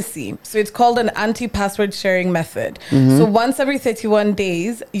policy. So it's called an anti-password sharing method. So once every 31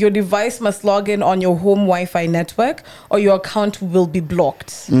 days, your device must log in on your home Wi-Fi network or your account will be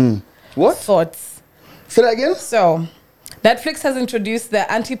blocked. What? Thoughts? Say that again? So, Netflix has introduced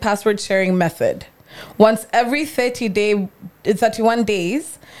the anti-password sharing method. Once every 31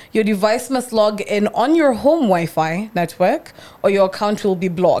 days, your device must log in on your home Wi-Fi network or your account will be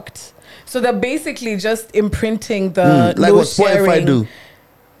blocked. So they're basically just imprinting the like load what Spotify sharing. do.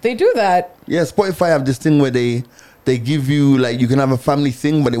 They do that. Yeah, Spotify have this thing where they give you like you can have a family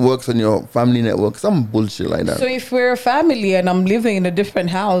thing, but it works on your family network. Some bullshit like that. So if we're a family and I'm living in a different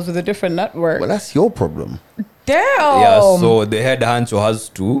house with a different network, Well, that's your problem. damn. Yeah, so the head honcho has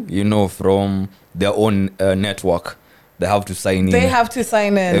to, from their own network, they have to sign in. they have to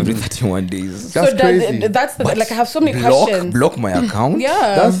sign in. every 31 days. That's crazy. That's the, But like I have so many block, questions. Block my account.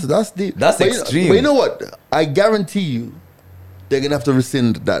 Yeah. That's deep. That's But extreme. But you know what? I guarantee you, they're gonna have to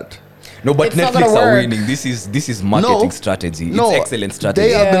rescind that. No, but It's not Netflix gonna are work. winning. This is marketing strategy. No, It's excellent strategy.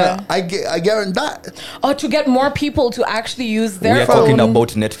 They are Yeah. gonna. I guarantee that. Or to get more people to actually use their We are phone. talking about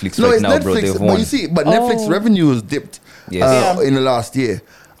Netflix No, right it's now, bro. Netflix. They've But won. you see, Netflix revenue has dipped Yes. Yeah. in the last year.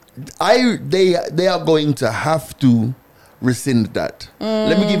 They are going to have to rescind that.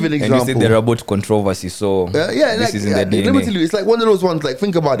 Let me give you an and you example. said they're about controvery, so Yeah, this like, is in their let me DNA. tell you, it's like one of those ones. Like,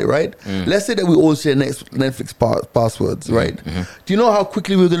 think about it, right? Let's say that we all share Netflix passwords, right? Do you know how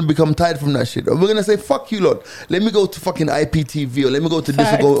quickly we're gonna become tired from that shit? Or we're gonna say, "Fuck you, lot. Let me go to fucking IPTV, or let me go to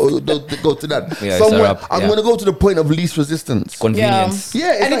this, or go to that. Yeah, it's a Somewhere, wrap, I'm yeah. gonna go to the point of least resistance." Convenience.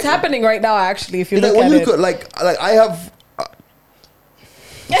 Yeah, it's and it's like- happening right now, actually, if you It's like look when at you it. look at like I have.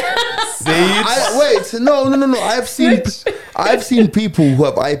 Say it. Wait, no. I've seen people who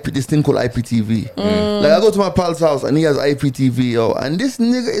have this thing called IPTV. Like I go to my pal's house and he has IPTV, and this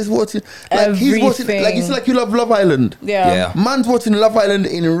nigga is watching like he's watching like Everything. it's like you love Love Island. Yeah. Yeah. Man's watching Love Island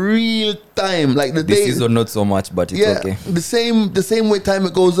in real time, like the This day. season not so much, but it's Yeah, okay. the same way time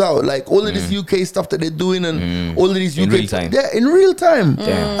it goes out, like all of this UK stuff that they're doing and all of these UK In real time. yeah, in real time.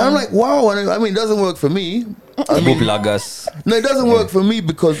 Damn. I'm like, wow, and I mean, it doesn't work for me. I Go mean, plagas. no, it doesn't work for me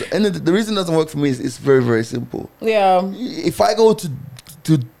because and the reason it doesn't work for me is it's very, very simple. Yeah. If I go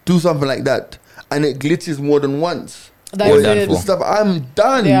to do something like that and it glitches more than once, That's All all done it. for. the stuff, I'm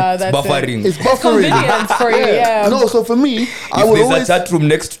done. Yeah, that's Buffering. It's It's buffering. convenience for you, yeah. No, so for me, I If will there's always a chat room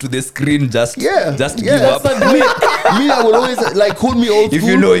next to the screen, just give up. me, I will always like call me old If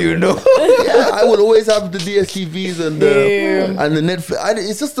school. you know, you know. Yeah, I will always have the DSTVs and the Netflix.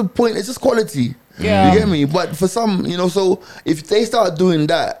 It's just the point. It's just quality. Yeah. You get me? But for some, so if they start doing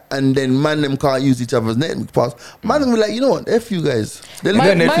that and then man them can't use each other's Netflix pass, man them be like, you know what? F you guys. They'll You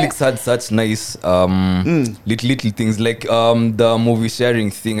know, My- Netflix had such nice little things like the movie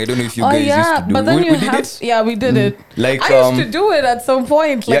sharing thing. I don't know if you Oh guys used yeah, to do. but then we, you we did have it. yeah, we did it. Like, I used to do it at some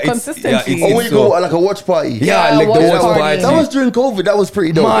point, like yeah, it's- yeah, consistently. it's- Oh, we so- go like a watch party. Yeah, Yeah, like the watch watch party. party. That was during COVID. That was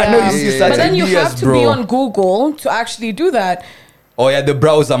pretty dope. Man, no, Yeah. you see Yeah, such but then you ideas, have to bro. be on Google to actually do that. Oh yeah, the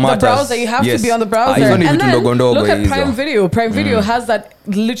browser The matters. browser, you have Yes. to be on the Ah, browser. hizo ni And vitu then ndogo ndogo look at hizo. Prime Video. Prime Video has that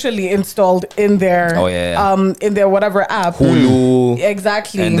literally installed in their Oh, yeah. in their whatever app. Hulu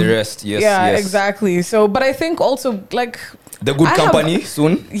Exactly. and the rest. Yes, yeah, yes. exactly. So, but I think also like The Good I have- Company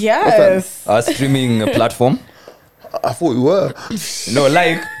soon, yes. a streaming platform. I thought we were. No,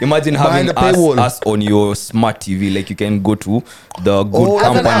 like imagine Behind having the paywall. us on your smart TV. Like you can go to the Good Oh, as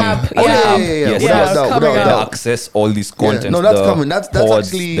an Company app. on Yeah. app. yeah, Yes, Yeah, it's yes. coming The up. access all these content. no, that's the coming. That's pods,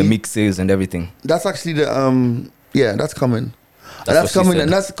 actually- the mixes and everything. That's actually the yeah, that's coming. That's That's what she coming, said.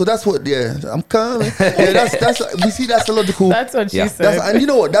 and that's what. Yeah, I'm coming. Yeah, that's we see that's a logical. That's what she Yeah. said. And you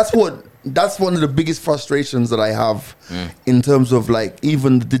know what? That's one of the biggest frustrations that I have in terms of like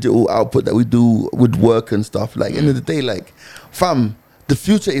even the digital output that we do with work and stuff. Like end of the day, like fam, the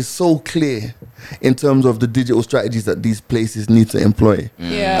future is so clear in terms of the digital strategies that these places need to employ.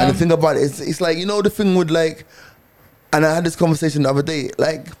 Yeah. And the thing about it, it's like the thing with like, and I had this conversation the other day,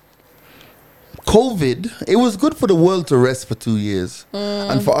 like. COVID, it was good for the world to rest for 2 years,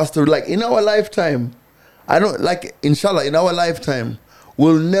 and for us to like in our lifetime. I don't like, inshallah, in our lifetime,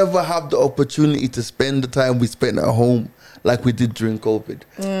 we'll never have the opportunity to spend the time we spent at home like we did during COVID.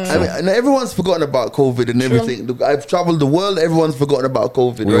 I mean, and everyone's forgotten about COVID and everything. Look, I've traveled the world. Everyone's forgotten about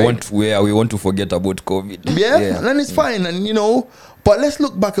COVID. We right? want to forget about COVID. Yeah, and it's fine, and but let's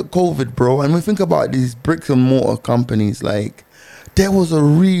look back at COVID, bro, and we think about these bricks and mortar companies. Like, there was a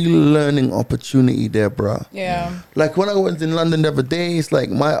real learning opportunity there, bro. Yeah. Like when I was in London the other day, it's like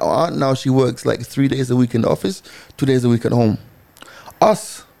my aunt now, she works like 3 days a week in the office, 2 days a week at home.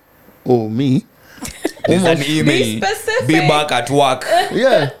 Us, or me, There's an almost- Be email. specific. Be back at work.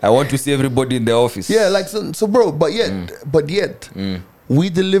 yeah, I want to see everybody in the office. yeah, like so bro. But yet, we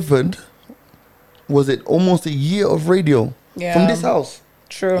delivered. Was it almost a year of radio Yeah. from this house?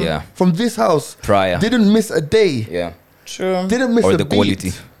 True. Yeah. From this house, Prior. didn't miss a day. Yeah. True. Didn't miss Or a the beat.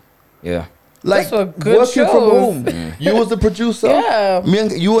 quality. Yeah. Like Those were good working from shows. home. You was the producer. Yeah. Me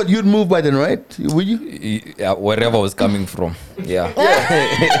and you'd move by then, right? Would you? Yeah, wherever I was coming from. Yeah.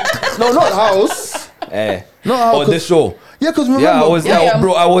 No, not house. Eh. Not house. Oh, the show. Yeah, because remember, Yeah, I was. Yeah, Yeah.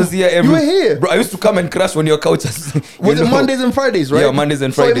 bro. I was here every. You were here? bro. I used to come and crash on your couches. was it Mondays and Fridays, right? Yeah, Mondays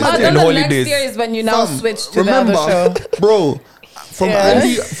and So Fridays. imagine- and then the holidays. next year is when you now Fam, switch to the other show. bro, from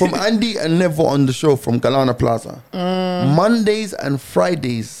Yeah. Andy and Never on the show from Galana Plaza. Mondays and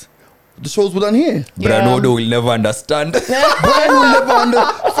Fridays, the shows were done here. Branodo will never understand. Brian will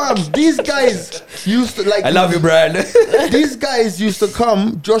never fam, these guys used to like. I love you, Brian. These guys used to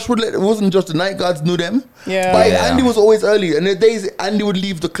come. Josh would let. It wasn't just the night guards knew them. Yeah. But Yeah. Andy was always early, and the days Andy would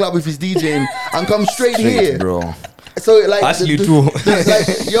leave the club if he's DJing and come straight here. bro. So like Ashley too.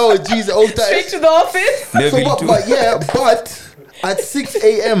 like yo, geez, old Straight time. to the office. So, Level two. but at 6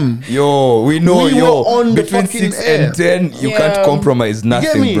 a.m. Yo, we know, We were on the between fucking 6 air. and 10, you Yeah. can't compromise You get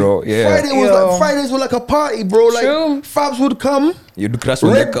nothing, me, bro. Yeah. Fridays were like a party, bro. Like True. Fabs would come. You'd crash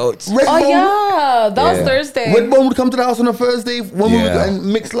on the couch. Redbone, Oh yeah, that was Yeah. Thursday. Redbone would come to the house on a Thursday when we would Yeah. and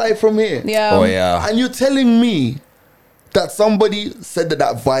mix live from here. Yeah. Oh, yeah. And you're telling me that somebody said that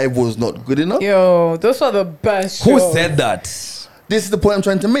vibe was not good enough? Yo, those were the best. Who shows. said that? This is the point I'm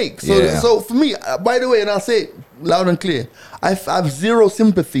trying to make. So, Yeah. so for me, by the way, and I'll say it loud and clear, I have zero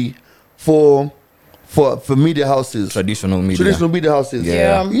sympathy for media houses. Traditional media. Traditional media houses.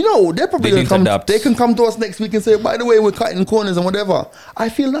 Yeah. You know, they're probably They going need to to come. adapt. They can come to us next week and say, by the way, we're cutting corners and whatever. I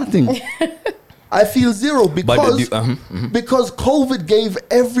feel nothing. I feel zero because because COVID gave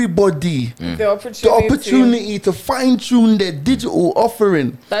everybody The opportunity. the opportunity to fine tune their digital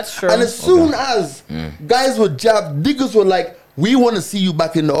offering. That's true. And as soon as guys were jabbed, diggers were like, we want to see you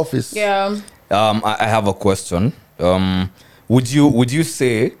back in the office. Yeah. I have a question. Would you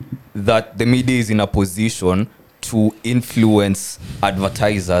say that the media is in a position to influence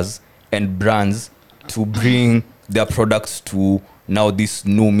advertisers and brands to bring their products to now this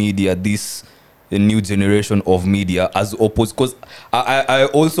new media, this new generation of media, as opposed, because I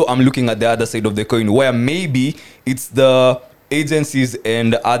also am looking at the other side of the coin where maybe it's the agencies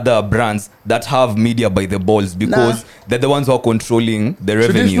and other brands that have media by the balls because they're the ones who are controlling the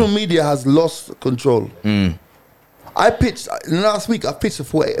Traditional revenue. media has lost control. I pitched last week. I pitched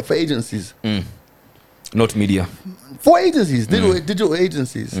for agencies, Not media. 4 agencies, digital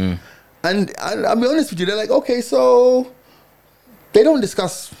agencies, and I'll be honest with you. They're like, okay, so they don't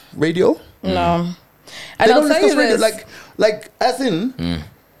discuss radio. No. They And I'll don't tell discuss you radio. this. Like as in,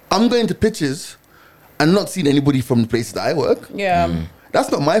 I'm going to pitches and not seeing anybody from the places that I work. Yeah. That's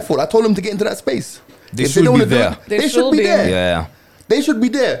not my fault. I told them to get into that space. They If should don't be wanna do there. it, They They should should be be. there. Yeah. They should be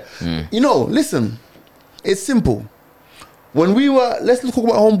there. You know, listen, it's simple. When we were, let's talk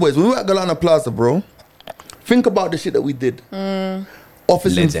about Homeboys. When we were at Galana Plaza, bro, think about the shit that we did.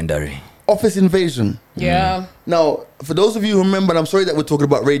 Legendary. Office invasion. Yeah. Now, for those of you who remember, and I'm sorry that we're talking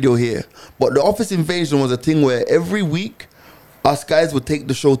about radio here, but the office invasion was a thing where every week, us guys would take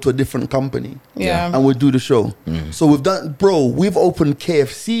the show to a different company. Yeah. And we'd do the show. So we've opened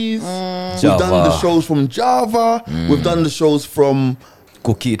KFCs. We've done the Java. shows from Java. We've done the shows from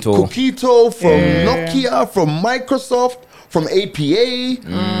Coquito. Coquito, from Yeah. Nokia, from Microsoft, from APA,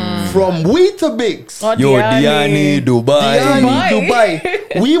 from Weetabix, Oh, Yo, Diani, Dubai, Diani,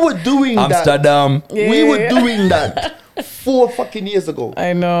 Dubai. We were doing Amsterdam. that. We were Yeah. doing that 4 fucking years ago.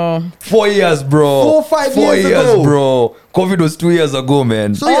 I know. 4 years, bro. 4 or 5 4 years years, ago. bro. COVID was 2 years ago,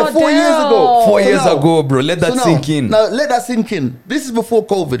 man. So yeah, Oh, 4 years damn. ago. 4 So years now- ago, bro. Let that so now- sink in. Now let that sink in. This is before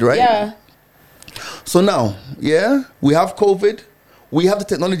COVID, right? Yeah. So now, yeah, we have COVID. We have the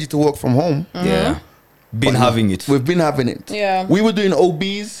technology to work from home. Yeah. Been having it. We've been having it. Yeah. We were doing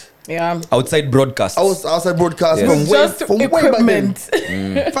OBs. Yeah. Outside broadcasts. I was outside broadcast Yes. from way, Just from way back then.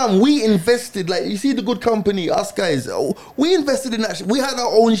 equipment. Fam, we invested, like, you see the good company, us guys, we invested in that shit. We had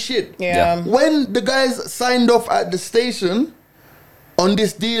our own shit. Yeah. When the guys signed off at the station on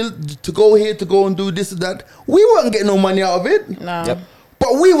this deal to go here, to go and do this and that, we weren't getting no money out of it. No. Yep.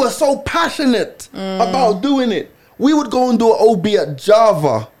 But we were so passionate about doing it. We would go and do an OB at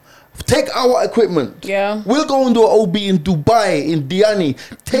Java. Take our equipment. Yeah. We'll go and do an OB in Dubai, in Diani.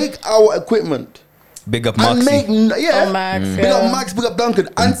 Take our equipment. Big up And make, Maxi. yeah. Oh, Max, Big yeah. up Max, big up Duncan.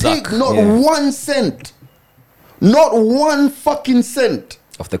 And Zach, take not yeah. 1 cent. Not 1 fucking cent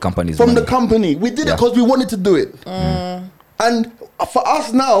Of the company's from money. the company. We did it Yeah. because we wanted to do it. And for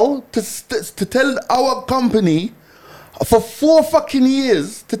us now to tell our company for 4 fucking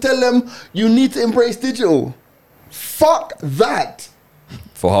years to tell them you need to embrace digital. Fuck that.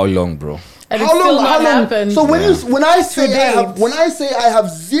 For how long, bro? And it's still not happened. So when I say To I have, date. when I say I have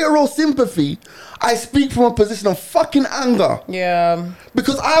zero sympathy, I speak from a position of fucking anger. Yeah.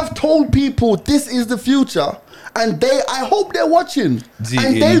 Because I've told people this is the future, and I hope they're watching,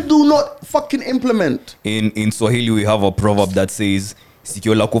 and they do not fucking implement. In Swahili, we have a proverb that says,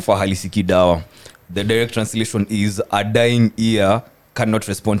 "Sikio la kufa halisiki dawa." The direct translation is, "A dying ear cannot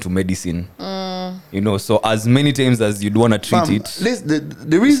respond to medicine." You know, so as many times as you'd want to treat Fam, it,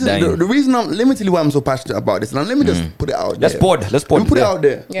 the reason let me tell you why I'm so passionate about this, and let me just put it out there. let's pod. Let me put it out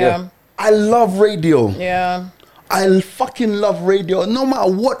there. Yeah. I love radio. Yeah. I fucking love radio. No matter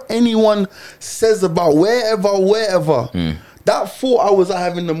what anyone says about wherever. That 4 hours I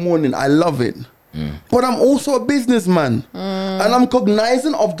have in the morning, I love it. But I'm also a businessman. And I'm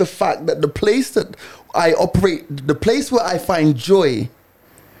cognizant of the fact that the place that I operate, the place where I find joy,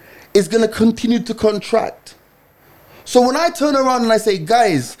 is going to continue to contract. So when I turn around and I say,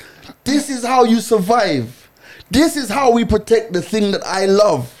 guys, this is how you survive. This is how we protect the thing that I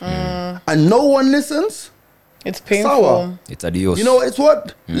love. And no one listens. It's painful. Sour. it's adios. You know, it's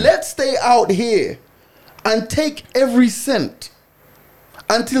what? Let's stay out here and take every cent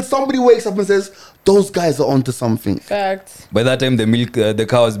until somebody wakes up and says, those guys are onto something. Facts. By that time, the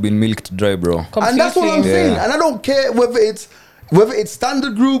cow has been milked dry, bro. And that's what I'm Completely. saying. And I don't care whether it's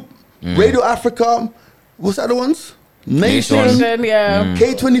Standard Group, Radio Africa, what's the other ones? Nation, Nation, yeah.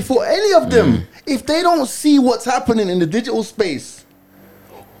 K24, any of them. If they don't see what's happening in the digital space,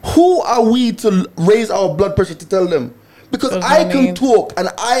 who are we to raise our blood pressure to tell them? Because Does I not can mean- talk and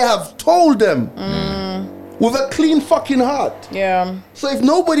I have told them with a clean fucking heart. Yeah. So if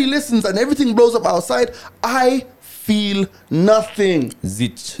nobody listens and everything blows up outside, I feel nothing.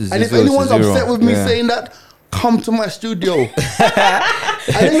 And if anyone's upset with me saying that, come to my studio. And let's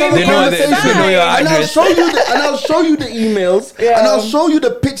have a They know conversation. your And address. I'll show you the emails, Yeah. and I'll show you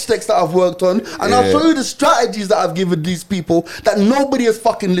the pitch decks that I've worked on, and I'll show you the strategies that I've given these people that nobody has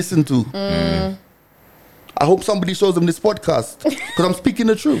fucking listened to. I hope somebody shows them this podcast because I'm speaking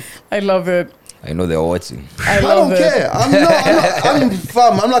the truth. I love it. I know they're watching. I I love don't it. care.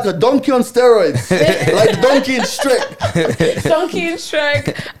 I'm like a donkey on steroids, like donkey in Shrek. Donkey and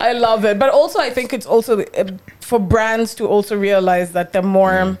Shrek. I love it. But also, I think it's also for brands to also realize that there are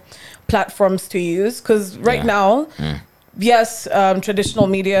more platforms to use. Because right now, yes, traditional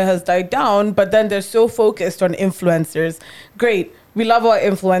media has died down, but then they're so focused on influencers. Great. We love our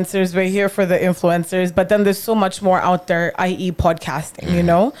influencers. We're here for the influencers. But then there's so much more out there, i.e. podcasting, you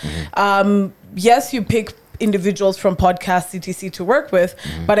know? Yes, you pick individuals from podcast CTC to work with,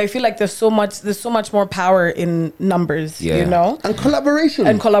 but I feel like there's so much more power in numbers, you know, And collaboration.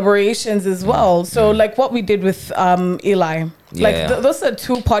 and collaborations as well. So like what we did with Eli, like those are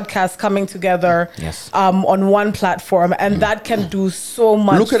two podcasts coming together on one platform, and that can do so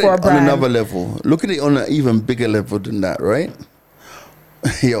much Look at for a it on brand. another level. Look at it on an even bigger level than that, right?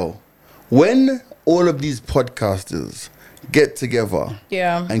 Yo, when all of these podcasters get together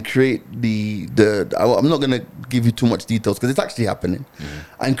Yeah. and create I'm not going to give you too much details because it's actually happening,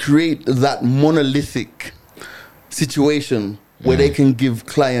 and create that monolithic situation where they can give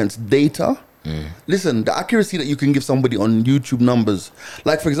clients data. Listen, the accuracy that you can give somebody on YouTube numbers,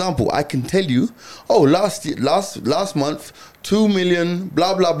 like for example, I can tell you, last month 2 million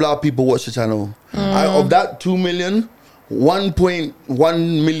blah blah blah people watched the channel. Of that 2 million,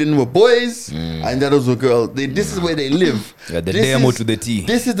 1.1 million were boys and the others were girls. This is where they live. Yeah, the This demo is- to the T.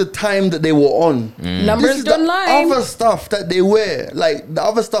 This is the time that they were on. Numbers This is don't the lie. other stuff that they wear, like the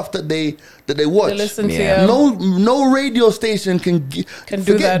other stuff that they watch. They listen to Yeah. you. No radio station can do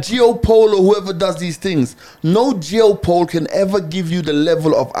forget that. Geopol or whoever does these things. No Geopol can ever give you the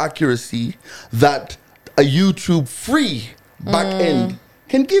level of accuracy that a YouTube free back end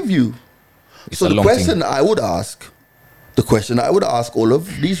can give you. It's So a the long question I would ask all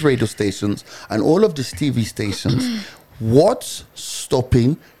of these radio stations and all of these TV stations, what's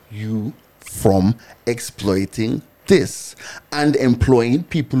stopping you from exploiting this and employing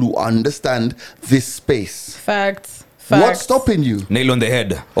people who understand this space? Facts. What's stopping you? Nail on the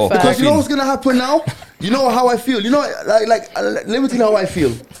head. Oh, Facts. Because you know coffin. what's gonna happen now? You know how I feel. You know, let me tell you how I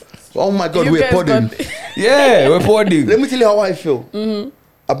feel. Oh my God, You we're guys podding. got- Yeah, we're podding. Let me tell you how I feel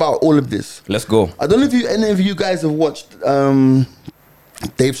about all of this. Let's go. I don't know if any of you guys have watched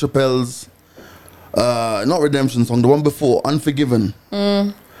Dave Chappelle's not Redemption song, the one before, Unforgiven.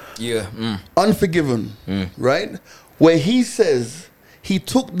 Yeah. Unforgiven, right? Where he says he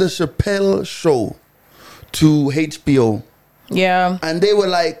took the Chappelle show to HBO Yeah. and they were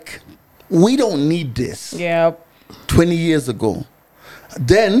like, we don't need this. Yeah. 20 years ago.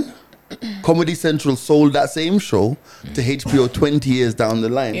 Then Comedy Central sold that same show to HBO 20 years down the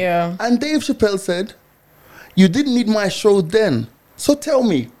line. Yeah. And Dave Chappelle said, you didn't need my show then. So tell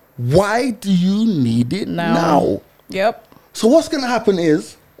me, Why do you need it now? Yep. So what's going to happen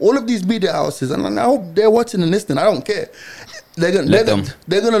is all of these media houses, and I hope they're watching and listening. I don't care. They're going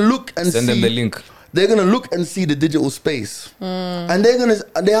to look and Send see. them the link. They're gonna look and see the digital space, and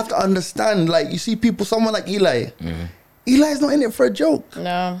they have to understand. Like, you see people, someone like Eli. Eli's not in it for a joke.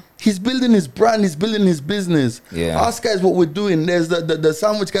 No. He's building his brand. He's building his business. Yeah. Us guys, what we're doing. There's the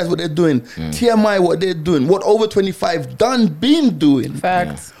sandwich guys, what they're doing. TMI, what they're doing. What Over 25 been doing.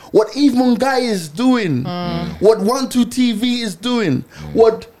 Facts. What Eve Mungai is doing. What 1-2 TV is doing.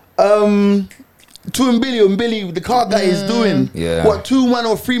 What 2 and Billy, the car guy is doing. Yeah. What 2-man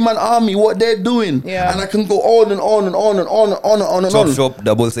or 3-man army, what they're doing. Yeah. And I can go on and on and on and on and on and on and Chop on. shop,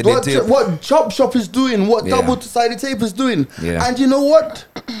 double-sided tape. What Chop Shop is doing, what Yeah. double-sided tape is doing. Yeah. And you know what?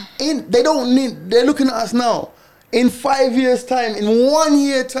 They're looking at us now. In 5 years' time, in 1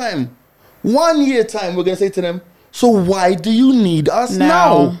 year time, we're gonna say to them, so why do you need us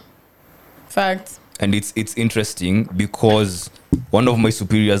now? Facts. And it's interesting because one of my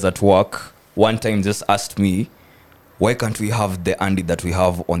superiors at work one time just asked me, why can't we have the Andy that we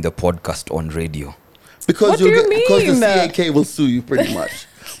have on the podcast on radio? Because What do you because the mean? CAK will sue you pretty much.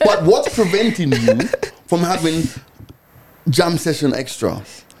 But what's preventing you from having jam session extra?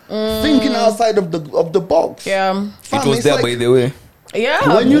 Thinking outside of the box. Yeah. Fam, It was it's there, like- by the way.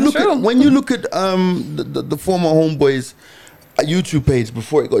 Yeah. when you true. look at the former Homeboys YouTube page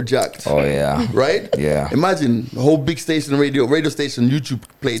before it got jacked. Oh, yeah. Right? Yeah. Imagine the whole big station radio station YouTube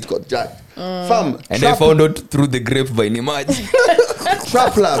page got jacked. Fam, And I found out through the grapevine, imagine.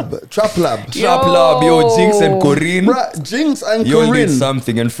 Trap Lab. Trap Lab, yo, Jinx and Corinne. Jinx and You all did Corinne.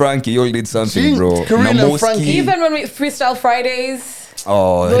 something, and Frankie, you all did something, Jinx, bro. Corinne and Namoski. Frankie. Even when we Freestyle Fridays,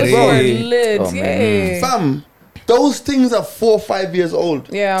 Oh, those were Ray. lit. Oh, man. Yeah. Fam, those things are 4 or 5 years old.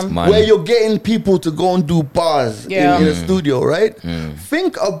 Yeah. Man. Where you're getting people to go and do bars Yeah. in a studio, right?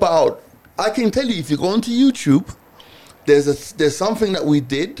 Think about, I can tell you, if you go onto YouTube, there's something that we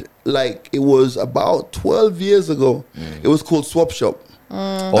did, like it was about 12 years ago. It was called Swap Shop.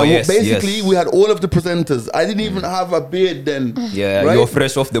 Oh, And yes, basically, yes. we had all of the presenters. I didn't even have a beard then. Yeah, right? you're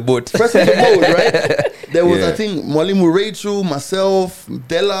fresh off the boat. Fresh off the boat, right? There was, Yeah. I think, Mwalimu Rachel, myself,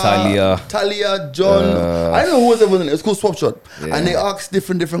 Della, Talia, John. I don't know who was ever in it. It's called Swap Shot. Yeah. And they asked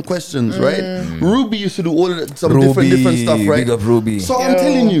different questions, right? Ruby used to do all of that, some Ruby, different stuff, right? big up Ruby. So I'm Yo.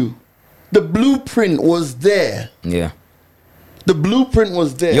 telling you, the blueprint was there. Yeah. The blueprint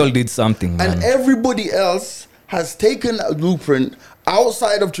was there. You all did something, man. And everybody else has taken that blueprint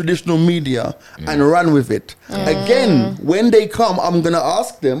outside of traditional media and run with it. Again, when they come, I'm going to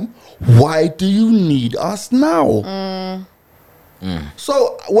ask them, why do you need us now?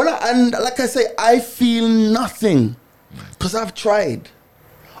 So, and like I say, I feel nothing because I've tried.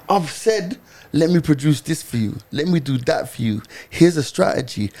 I've said, let me produce this for you. Let me do that for you. Here's a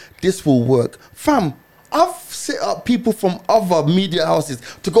strategy. This will work. Fam, I've set up people from other media houses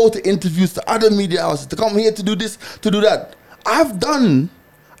to go to interviews to other media houses, to come here to do this, to do that.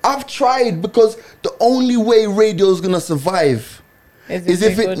 I've tried, because the only way radio is going to survive is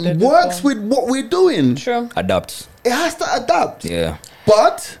if it works with what we're doing. True. Adapt. It has to adapt. Yeah.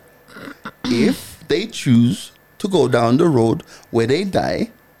 But if they choose to go down the road where they die,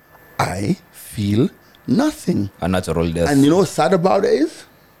 I feel nothing. A natural death. And you know what's sad about it is?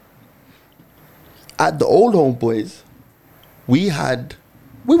 At the old Homeboys, we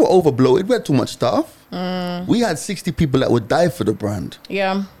were overbloated. We had too much staff. We had 60 people that would die for the brand.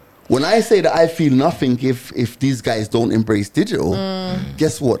 Yeah. When I say that I feel nothing if these guys don't embrace digital,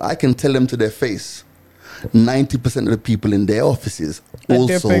 guess what? I can tell them to their face. 90% of the people in their offices Are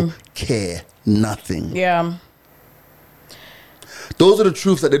also dipping. care nothing. Yeah. Those are the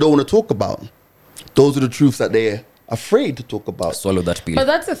truths that they don't want to talk about. Those are the truths that they're afraid to talk about. Swallow that pill. But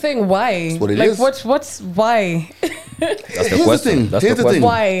that's the thing. Why? That's what it like, is. what's why? That's Here's the the question. thing. That's Here's the the thing.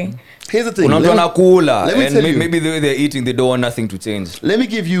 question. Why? Here's the thing. Unaona wanakula, let me and tell you. maybe the way they're eating, they don't want nothing to change. Let me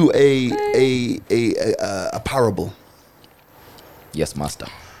give you a parable. Yes, master.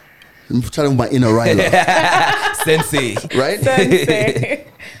 I'm trying with my inner Ryla, Sensei. right? Sensei.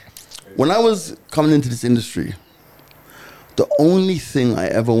 When I was coming into this industry, the only thing I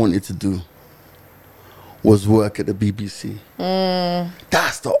ever wanted to do was work at the BBC.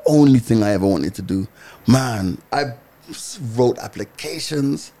 That's the only thing I ever wanted to do. Man, I wrote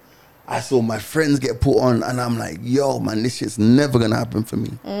applications. I saw my friends get put on, and I'm like, yo, man, this shit's never gonna happen for me.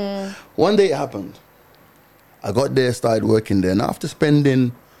 One day it happened. I got there, started working there, and after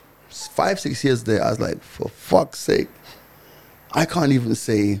spending 5-6 years there, I was like, for fuck's sake, I can't even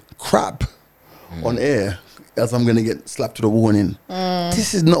say crap on air else I'm gonna get slapped with a warning.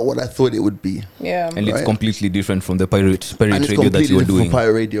 This is not what I thought it would be. Yeah. And it's Right. completely different from the pirate And it's radio that completely you're different doing. from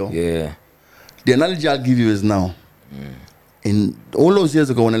pirate radio. Yeah. The analogy I'll give you is now. In all those years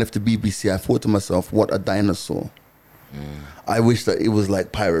ago when I left the BBC, I thought to myself, what a dinosaur. I wish that it was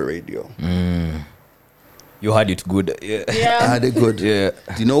like pirate radio. You had it good. Yeah. I Yeah. had it good. Yeah.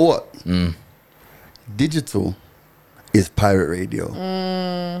 Do you know what? Digital is pirate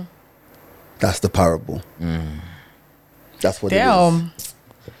radio. That's the parable. That's what it is. Damn.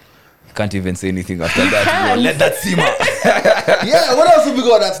 Can't even say anything after that. Bro. Let that simmer. Yeah, what else have we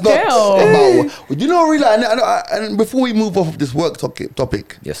got that's not Damn. about? Do you know, realize, and before we move off of this work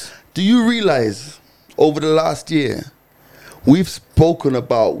topic, Yes. do you realize over the last year, we've spoken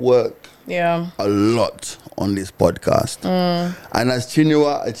about work Yeah. a lot on this podcast. And as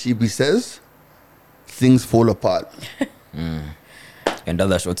Chinua Achebe says, things fall apart. And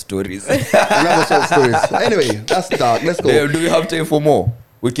other short stories. Another short stories. Anyway, that's dark. Let's go. Do we have time for more?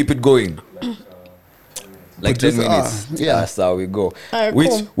 We keep it going. Like 10 Producer, minutes. yeah. That's how we go. Alright, which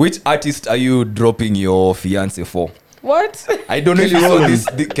cool. which artist are you dropping your fiance for? What? I don't know if you saw this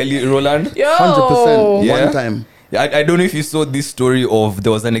Kelly Rowland. Yo. 100%. Yeah. One time. Yeah, I don't know if you saw this story of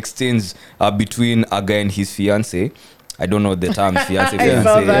there was an exchange between a guy and his fiance. I don't know the term fiance, I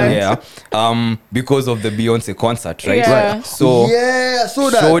saw that. yeah. Because of the Beyonce concert, right? Yeah. Right. So Yeah, I saw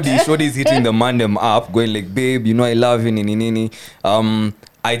that. Shorty's hitting the man them up, going like, babe, you know I love you, nini.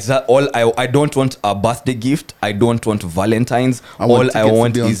 I don't want a birthday gift. I don't want Valentine's. I want All I tickets to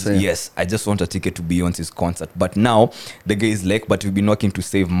want is Beyonce. yes. I just want a ticket to Beyonce's concert. But now the guy is like, but we've been working to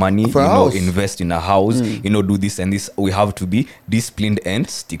save money, For a house. invest in a house, do this and this. We have to be disciplined and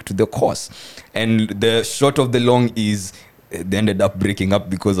stick to the course. And the short of the long is they ended up breaking up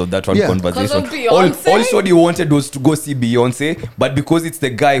because of that one Yeah. conversation. Because of Beyonce? All Shorty wanted was to go see Beyonce, but because it's the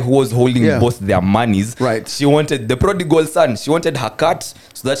guy who was holding Yeah. both their monies, Right. she wanted the prodigal son. She wanted her cut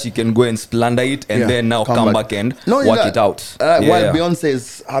so that she can go and splander it and Yeah, then now come back and Not work only it out. While Yeah. Beyonce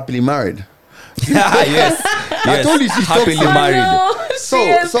is happily married. yes, I told you she's happily toxic. married. So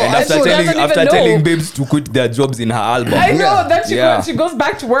And I after saw telling that. after babes to quit their jobs in her album. I know Yeah. that Yeah. she goes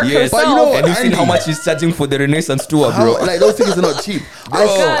back to work Yes, herself. But you know what? and you've seen how Andy. much she's charging for the Renaissance tour, bro. How, like those tickets are not cheap.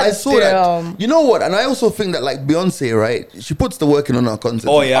 I saw that. damn. You know what? And I also think that like Beyonce, right? She puts the work in on her concert.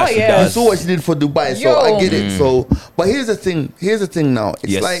 Oh yeah, Oh, she yeah. You does. saw what she did for Dubai, so Yo. I get it. So, but here's the thing. Here's the thing. Now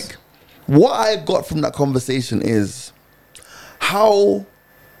it's Yes. like what I got from that conversation is how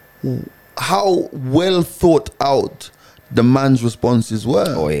well thought out the man's responses were.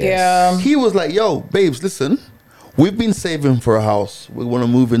 Oh yes. Yeah. He was like, "Yo, babes, listen, we've been saving for a house. We want to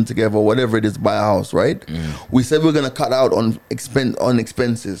move in together, whatever it is, buy a house, right? We said we're gonna cut out on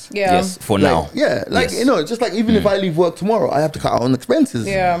expenses. Yeah. Yes, for Like, now. yeah, like Yes. just like even if I leave work tomorrow, I have to cut out on expenses.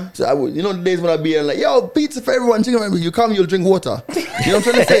 Yeah. So I would, the days when I be like, yo, pizza for everyone, chicken for everyone. You come, you'll drink water. You know what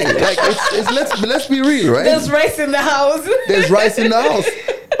I'm trying to say? Like, it's let's be real, right? There's rice in the house. There's rice in the house.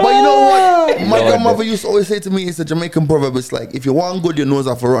 But you know what? My Lord. grandmother used to always say to me, it's a Jamaican proverb. It's like, if you want good, your nose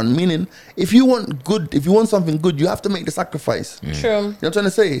off a run. Meaning, if you want something good, you have to make the sacrifice. True. You know what I'm trying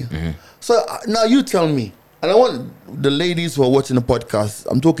to say? So now you tell me, and I want the ladies who are watching the podcast,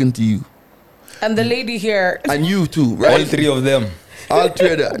 I'm talking to you, And the lady here. and you too, All right? three of them. All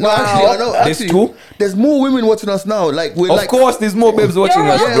three of them. No, Wow. actually, I know. There's Actually, two? there's more women watching us now. Like we're Of like, course, there's more babes watching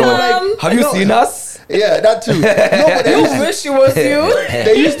You're us, yeah, bro. we're like, Have you no, seen us? Yeah, that too. No, but there used, I wish it was you.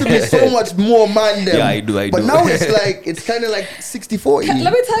 there used to be so much more man them. Yeah, I do, But do. now it's kind of like 60-40.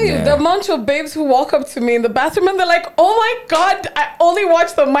 Let me tell you, Yeah. the amount of babes who walk up to me in the bathroom and they're like, "Oh my god, I only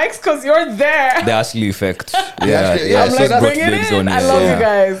watch the mics because you're there." The Ashley effect. Ashley- Yeah, yeah, yeah. I'm so like, it's brought bring it babes in. on I here. love Yeah. you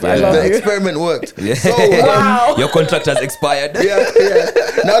guys. I Yeah. love The you. experiment worked. Yeah. So Wow. Your contract has expired. yeah.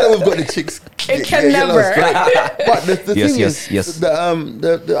 Now that we've got the chicks, It can get never. lost, right? But the Yes, thing yes, is, yes. the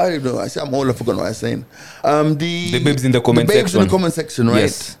I don't know. I'm all I forgot what I was saying. The babes in the comment babes in section. the comment section, right?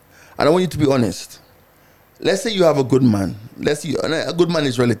 Yes. And I want you to be honest. Let's say you have a good man. And a good man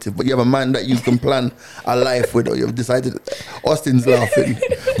is relative, but you have a man that you can plan a life with, or you've decided. Austin's laughing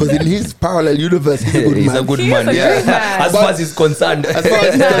because in his parallel universe, he's a good He's man. a good He is man. a Yeah. great man. As But- far as he's concerned. As far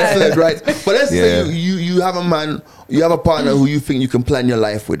as he's concerned, right? But let's Yeah. say you have a man, you have a partner who you think you can plan your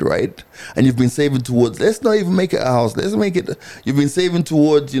life with, right? And you've been saving towards. Let's not even make it a house. Let's make it. You've been saving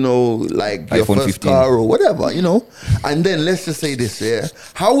towards, like your iPhone first 15. car or whatever, And then let's just say this, yeah.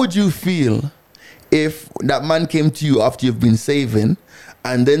 How would you feel if that man came to you after you've been saving,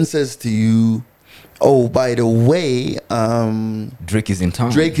 and then says to you, "Oh, by the way, Drake is in town.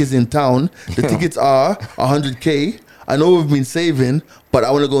 Drake is in town. The tickets are 100K. I know we've been saving, but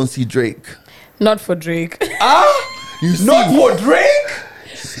I want to go and see Drake." Not for Drake. You see, Not for Drake.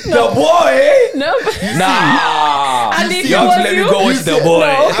 The boy? No. Nah. And if You it have to was let me you? go watch You the see- boy.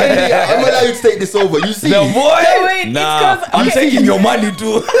 No. Andy, I'm allowed you to take this over. You see, The boy? No, wait, it's Nah. 'cause- I'm okay. taking your money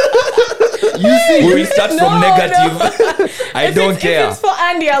too. you see. We will start from No, negative. I If don't it's, care. If it's for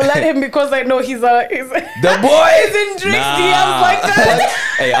Andy, I'll let him because I know he's The boy he's in Drake's DMs like that.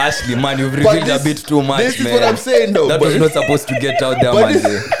 Hey Ashley, man, you've But revealed a bit too much, This is man. what I'm saying, though. That but, was not supposed to get out there, But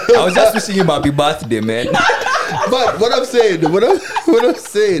man. I was just wishing him happy birthday, man. but what I'm saying, what I'm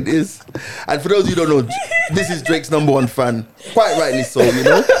saying is, and for those who don't know, this is Drake's number one fan, quite rightly so, you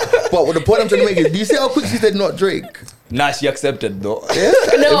know. But what the point I'm trying to make is, do you see how quick she said not Drake? Nah, she accepted though.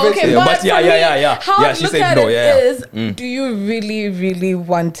 No, okay, Yeah, but, but yeah, for yeah, me, yeah. How Yeah, I she look said at no, it yeah. is, do you really, really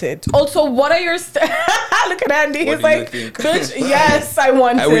want it? Also, what are your look at Andy? What He's do you like, think? bitch, yes, I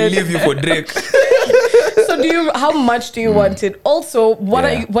want I it. will leave you for Drake. So do you? How much do you want it? Also, what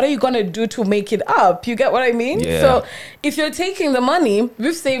Yeah. are you gonna do to make it up? You get what I mean? Yeah. So if you're taking the money,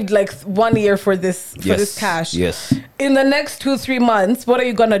 we've saved like 1 year for this cash. Yes. In the next 2-3 months, what are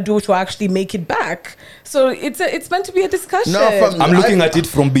you gonna do to actually make it back? So it's meant to be a discussion. No, fam, I'm looking at it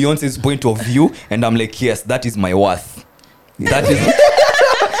from Beyonce's point of view, and I'm like, yes, that is my worth. That is.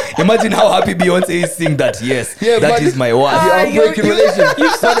 Imagine how happy Beyonce is seeing that. Yes, Yeah, that but is my worth. the heartbreaking relationship.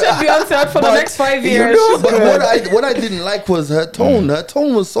 You've sorted Beyonce out for the But, next 5 you years. know, She's but good. what I didn't like was her tone. Her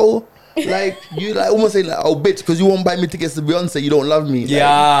tone was so like you like almost saying like, oh bitch, because you won't buy me tickets to Beyonce, you don't love me. Like,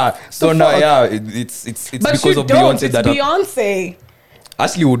 Yeah. So the now, fuck? yeah, it's But because you of don't. Beyonce It's that Beyonce.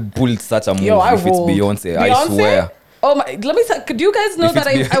 Ashley would pull such a move Yo, I if it's will. Beyonce. I swear. Oh my! Let me. Do you guys know If that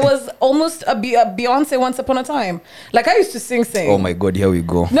it's I was almost a Beyonce once upon a time? Like I used to sing. Oh my God, here we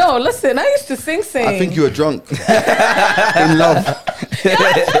go. No, listen. I used to sing. I think you were drunk in love.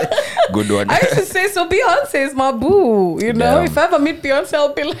 Good one. I used to say so. Beyonce is my boo. You know, Damn. if I ever meet Beyonce,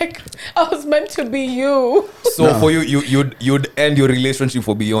 I'll be like, I was meant to be you. So for you, you'd end your relationship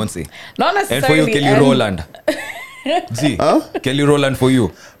for Beyonce, Not and necessarily. for you, Kelly and- Rowland. G, Kelly Rowland for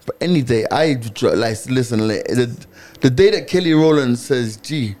you. But any day, like listen. Like, the day that Kelly Rowland says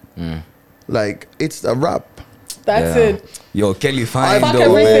G, like it's a rap. That's Yeah. it. Yo, Kelly, fine I've Fuck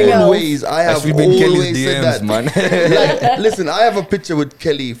though. everything else. always, I have should be in Kelly's always said DMs, that. man. Like, listen, I have a picture with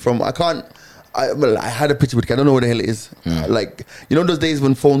Kelly from I had a picture with Kelly. I don't know what the hell it is. Like, you know those days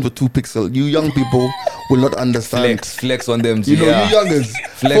when phones were 2 pixel. You young people will not understand. Flex on them, G. You know, yeah. you youngers.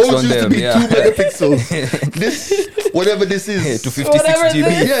 Flex phones on used them, to be yeah. 2 megapixels. This, whatever this is. To 56 Whatever GB.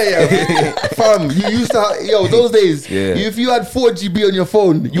 this- Yeah. Fam, you used to those days, Yeah. if you had 4 GB on your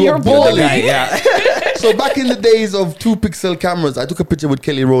phone, you You're were The balling. balling. guy, yeah. So back in the days of 2 pixel cameras, I took a picture with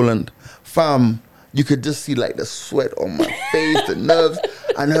Kelly Rowland. Fam, you could just see like the sweat on my face, the nerves,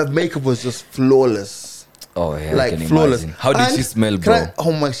 and her makeup was just flawless. Oh yeah, Like I can flawless. imagine. How did And she smell, can bro?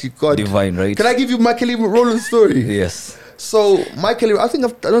 oh my God. Divine, right? Can I give you my Kelly Rowland story? Yes. So my Kelly, I don't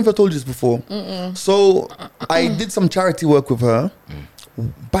know if I told you this before. So I did some charity work with her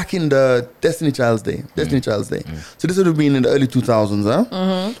back in the Destiny Child's Day. So this would have been in the early 2000s, huh?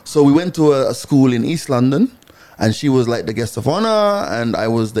 So we went to a school in East London, and she was like the guest of honor, and I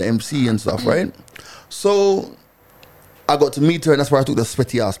was the MC and stuff, right? So I got to meet her, and that's where I took the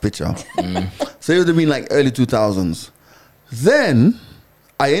sweaty ass picture. So it would have been like early 2000s. Then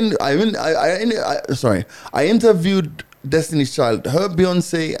I interviewed Destiny's Child, her,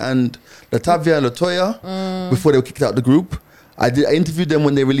 Beyonce, and Latavia and Latoya before they were kicked out the group. I interviewed them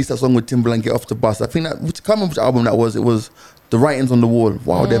when they released that song with Timbaland, Get Off the Bus. I think that, can't remember which album that was. It was The Writings on the Wall.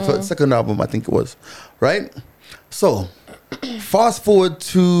 Wow, their second album, I think it was. Right? So, fast forward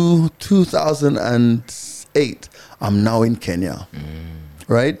to 2008. I'm now in Kenya.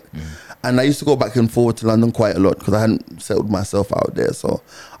 Right? And I used to go back and forward to London quite a lot because I hadn't settled myself out there. So,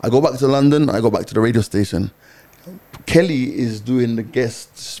 I go back to London, I go back to the radio station. Kelly is doing the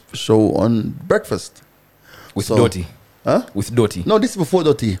guest show on Breakfast. With So- Dottie. Huh? With Dottie. No, this is before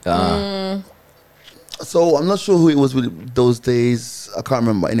Dottie. So I'm not sure who it was with those days. I can't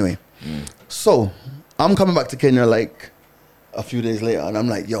remember. Anyway, so I'm coming back to Kenya like a few days later, and I'm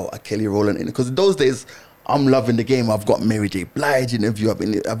like, yo, Kelly Rowland in it. Because those days, I'm loving the game. I've got Mary J. Blige interview.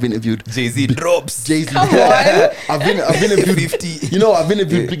 I've interviewed Jay-Z drops. Jay-Z. Come on. I've interviewed 50. You know, I've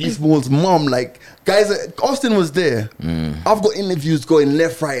interviewed Biggie Smalls' mom. Like, guys, Austin was there. I've got interviews going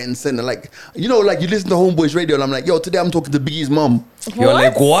left, right, and center. Like, you know, like you listen to Homeboys Radio, and I'm like, yo, today I'm talking to Biggie's mom. You're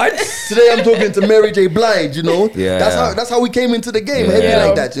like, what? Today I'm talking to Mary J. Blige. You know, Yeah. that's how we came into the game, Yeah. heavy Yeah.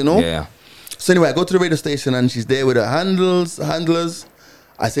 like that. You know. Yeah. So anyway, I go to the radio station, and she's there with her handlers.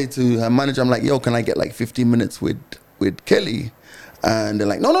 I say to her manager, I'm like, yo, can I get like 15 minutes with Kelly? And they're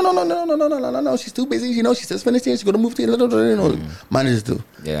like, no, she's too busy. You know, she's just finished here. She's gonna move to managers do.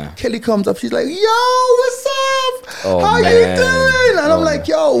 Yeah. Kelly comes up. She's like, yo, what's up? Oh, How man. you doing? And I'm Oh, like,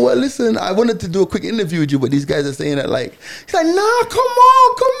 yo, well, listen, I wanted to do a quick interview with you, but these guys are saying that like, he's like, nah, come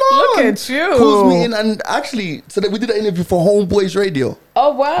on. Look at you. Calls me in, and actually, so that we did an interview for Homeboys Radio.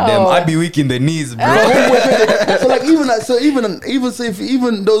 Oh wow. Damn, I'd be weak in the knees, bro. So like even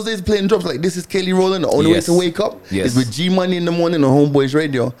those days playing drops like This Is Kelly Rowland, The Only Yes. Way to Wake Up Yes. is with G Money in the morning on Homeboys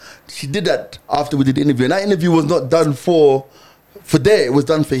Radio. She did that after we did the interview, and that interview was not done for there. It was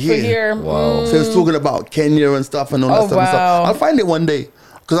done for For here. here. Wow. So it was talking about Kenya and stuff and all that Oh, stuff. And wow. stuff. I'll find it one day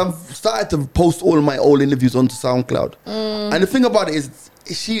because I've started to post all of my old interviews onto SoundCloud. And the thing about it is,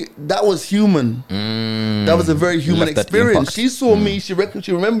 that was human. That was a very human Left that experience. impact. She saw me, she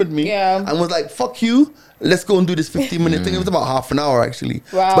remembered me, Yeah. and was like, "Fuck you, let's go and do this 15-minute thing." It was about half an hour actually.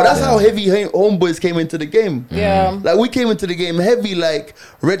 Wow. But that's how heavy Homeboys came into the game. Yeah. Like we came into the game heavy, like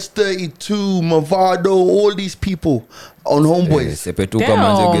Reg 32, Mavado, all these people on Homeboys. Sepetuka Damn.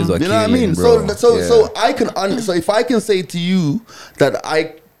 manzegezwa You know what I killing, mean? bro. So I can so if I can say to you that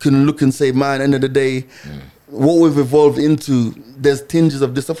I can look and say, man, end of the day, what we've evolved into, there's tinges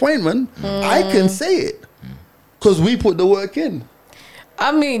of disappointment. I can say it because we put the work in.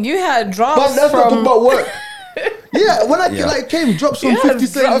 I mean, you had drops But that's not from about work. Yeah, when I Yeah. like came drops from Yeah, 50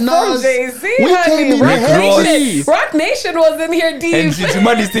 Cent, from Nas, Jay-Z, we honey. came in Rock heavy. Nation. Rock Nation was in here deep. And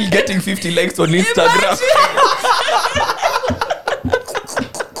Jijiman is still getting 50 likes on Instagram.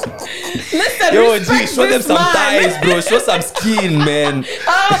 Listen, Yo, respect G, show them this some man. thighs, bro. Show some skin, man.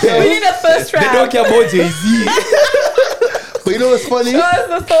 We need a first They round. don't care about Jay-Z. But you know what's funny? Show us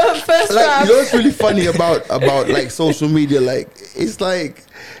the first Like, round. you know what's really funny about like social media? Like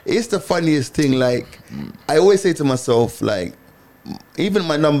it's the funniest thing. Like I always say to myself, like even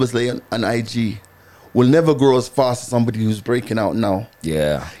my numbers like on IG will never grow as fast as somebody who's breaking out now.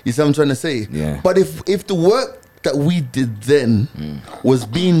 Yeah. You see what I'm trying to say? Yeah. But if the work that we did then was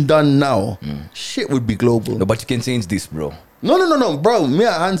being done now, shit would be global. No, but you can change this, bro. No, bro. Me,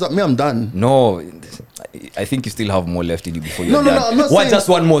 hands up. Me, I'm done. No, I think you still have more left in you before you're No, done. I'm not What, saying- just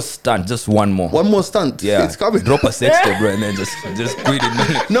one more stunt, just one more. One more stunt. Yeah, It's coming. Drop a sexto, bro, and then just quit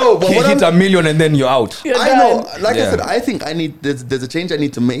it. No, but what hit I'm- $1 million and then you're out. You're I know. done. Like I Yeah. said, I think there's a change I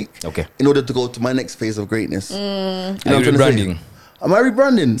need to make. Okay. In order to go to my next phase of greatness. You know Are what you I'm trying to say? rebranding? Am I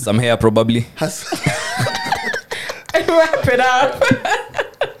rebranding? Some hair, probably. Wrap it up.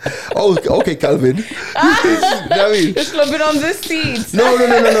 Oh, okay, Calvin. You know what I mean? You should have been on this seat. No.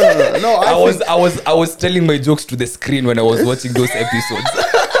 No, I was telling my jokes to the screen when I was watching those episodes.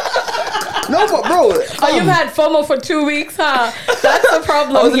 no, but bro. Oh, you've had FOMO for 2 weeks, huh? That's the I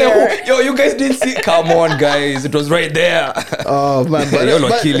problem was here. like, oh, yo, you guys didn't see? Come on, guys, it was right there. Oh man, but, You're not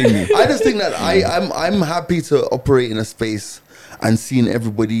but killing me. I just think that I'm happy to operate in a space and seeing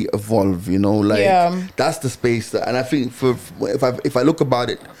everybody evolve. You know, like Yeah. that's the space. And I think if I look about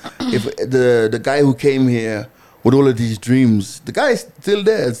it, if the guy who came here with all of these dreams, the guy is still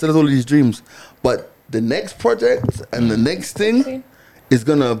there, still has all of these dreams, but the next project and the next thing is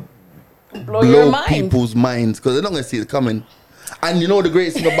gonna Blow your blow mind. people's minds because they're not gonna see it coming. And you know what the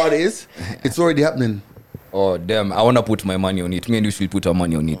greatest thing about it is, it's already happening. Oh, damn, I want to put my money on it. Me and you should put our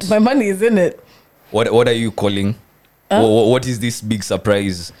money on it. My money is in it. What are you calling? What is this big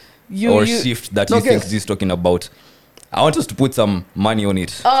surprise or shift that No, you think guess. this is talking about? I want us to put some money on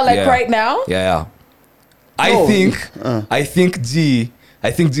it. Oh, like Yeah. right now? Yeah. No. I think G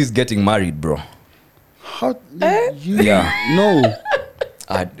is getting married, bro. How you Yeah. no.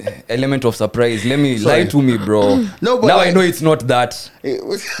 Element of surprise. Let me Sorry. lie to me, bro. No, but now like- I know it's not that. It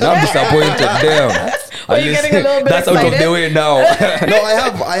was- Now I'm disappointed. Damn. Were At you least getting a little bit that's out of the excited? way now. No,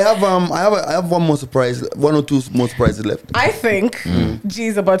 I have one more surprise, one or two more surprises left. I think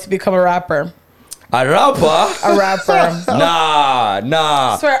G's about to become a rapper. A rapper? A rapper.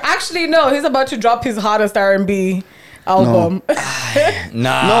 Nah. Swear, actually, no. He's about to drop his hottest R&B album.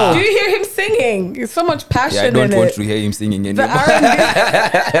 Nah. Do you hear him singing? There's so much passion Yeah, I don't in want it. to hear him singing The anymore.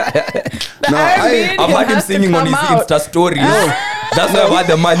 R&B. The No, R&B in I've him had him has to singing on come his out. Insta story. That's why I've had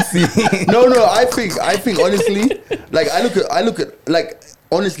the man sing. No, I think honestly, like I look at like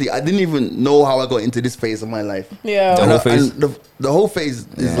honestly, I didn't even know how I got into this phase of my life. Yeah. The whole phase? And the whole phase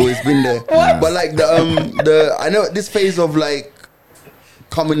has always been there. But like the I know this phase of like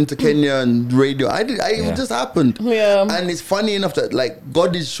coming into Kenya and radio, it just happened. Yeah. And it's funny enough that like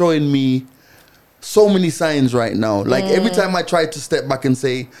God is showing me so many signs right now. Like every time I try to step back and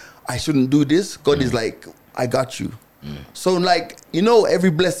say I shouldn't do this, God is like, I got you. So like, you know, every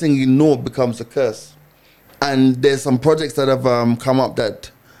blessing you know becomes a curse. And there's some projects that have come up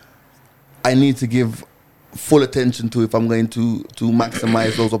that I need to give full attention to if I'm going to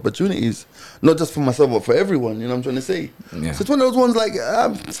maximize those opportunities, not just for myself but for everyone. You know what I'm trying to say? Yeah. So it's one of those ones like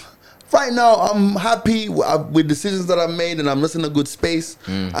right now I'm happy with decisions that I've made, and I'm just in a good space.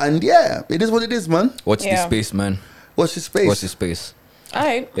 And yeah, it is what it is, man. Watch this space, man. Watch this space. Watch this space. All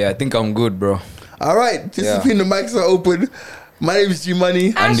right. Yeah, I think I'm good, bro. All right, this has been the mics are open. My name is G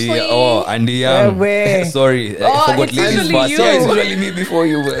Money. Andy, Ashley. Andy, way. sorry, Oh, I forgot it's ladies usually first. you. Yeah, it's usually me before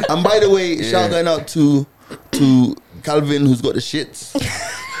you. Man. And by the way, shout going out to Calvin, who's got the shits.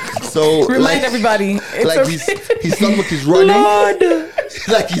 So Remind everybody. It's like okay. his stomach is running.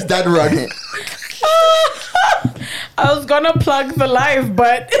 Like his dad running. I was gonna plug the live,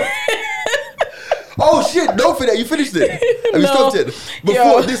 but Oh shit, don't finish. You finished it. Have you No. stopped it? Before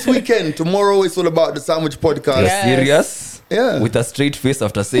Yo. this weekend, tomorrow it's all about the Sandwich Podcast. Yeah. Serious? Yeah. With a straight face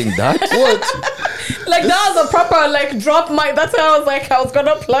after saying that? What? like that was a proper like drop mic. That's why I was like, I was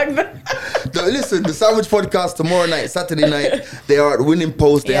gonna plug the Listen, the Sandwich Podcast tomorrow night, Saturday night. They are at Winning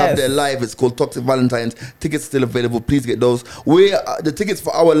Post. They have Yes. their live. It's called Toxic Valentines. Tickets still available. Please get those. The tickets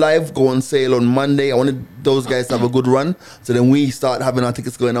for our live go on sale on Monday. I wanted those guys to have a good run, so then we start having our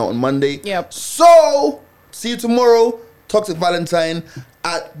tickets going out on Monday. Yep. So see you tomorrow. Toxic Valentine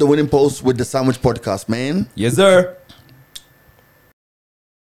at the Winning Post with the Sandwich Podcast, man. Yes, sir.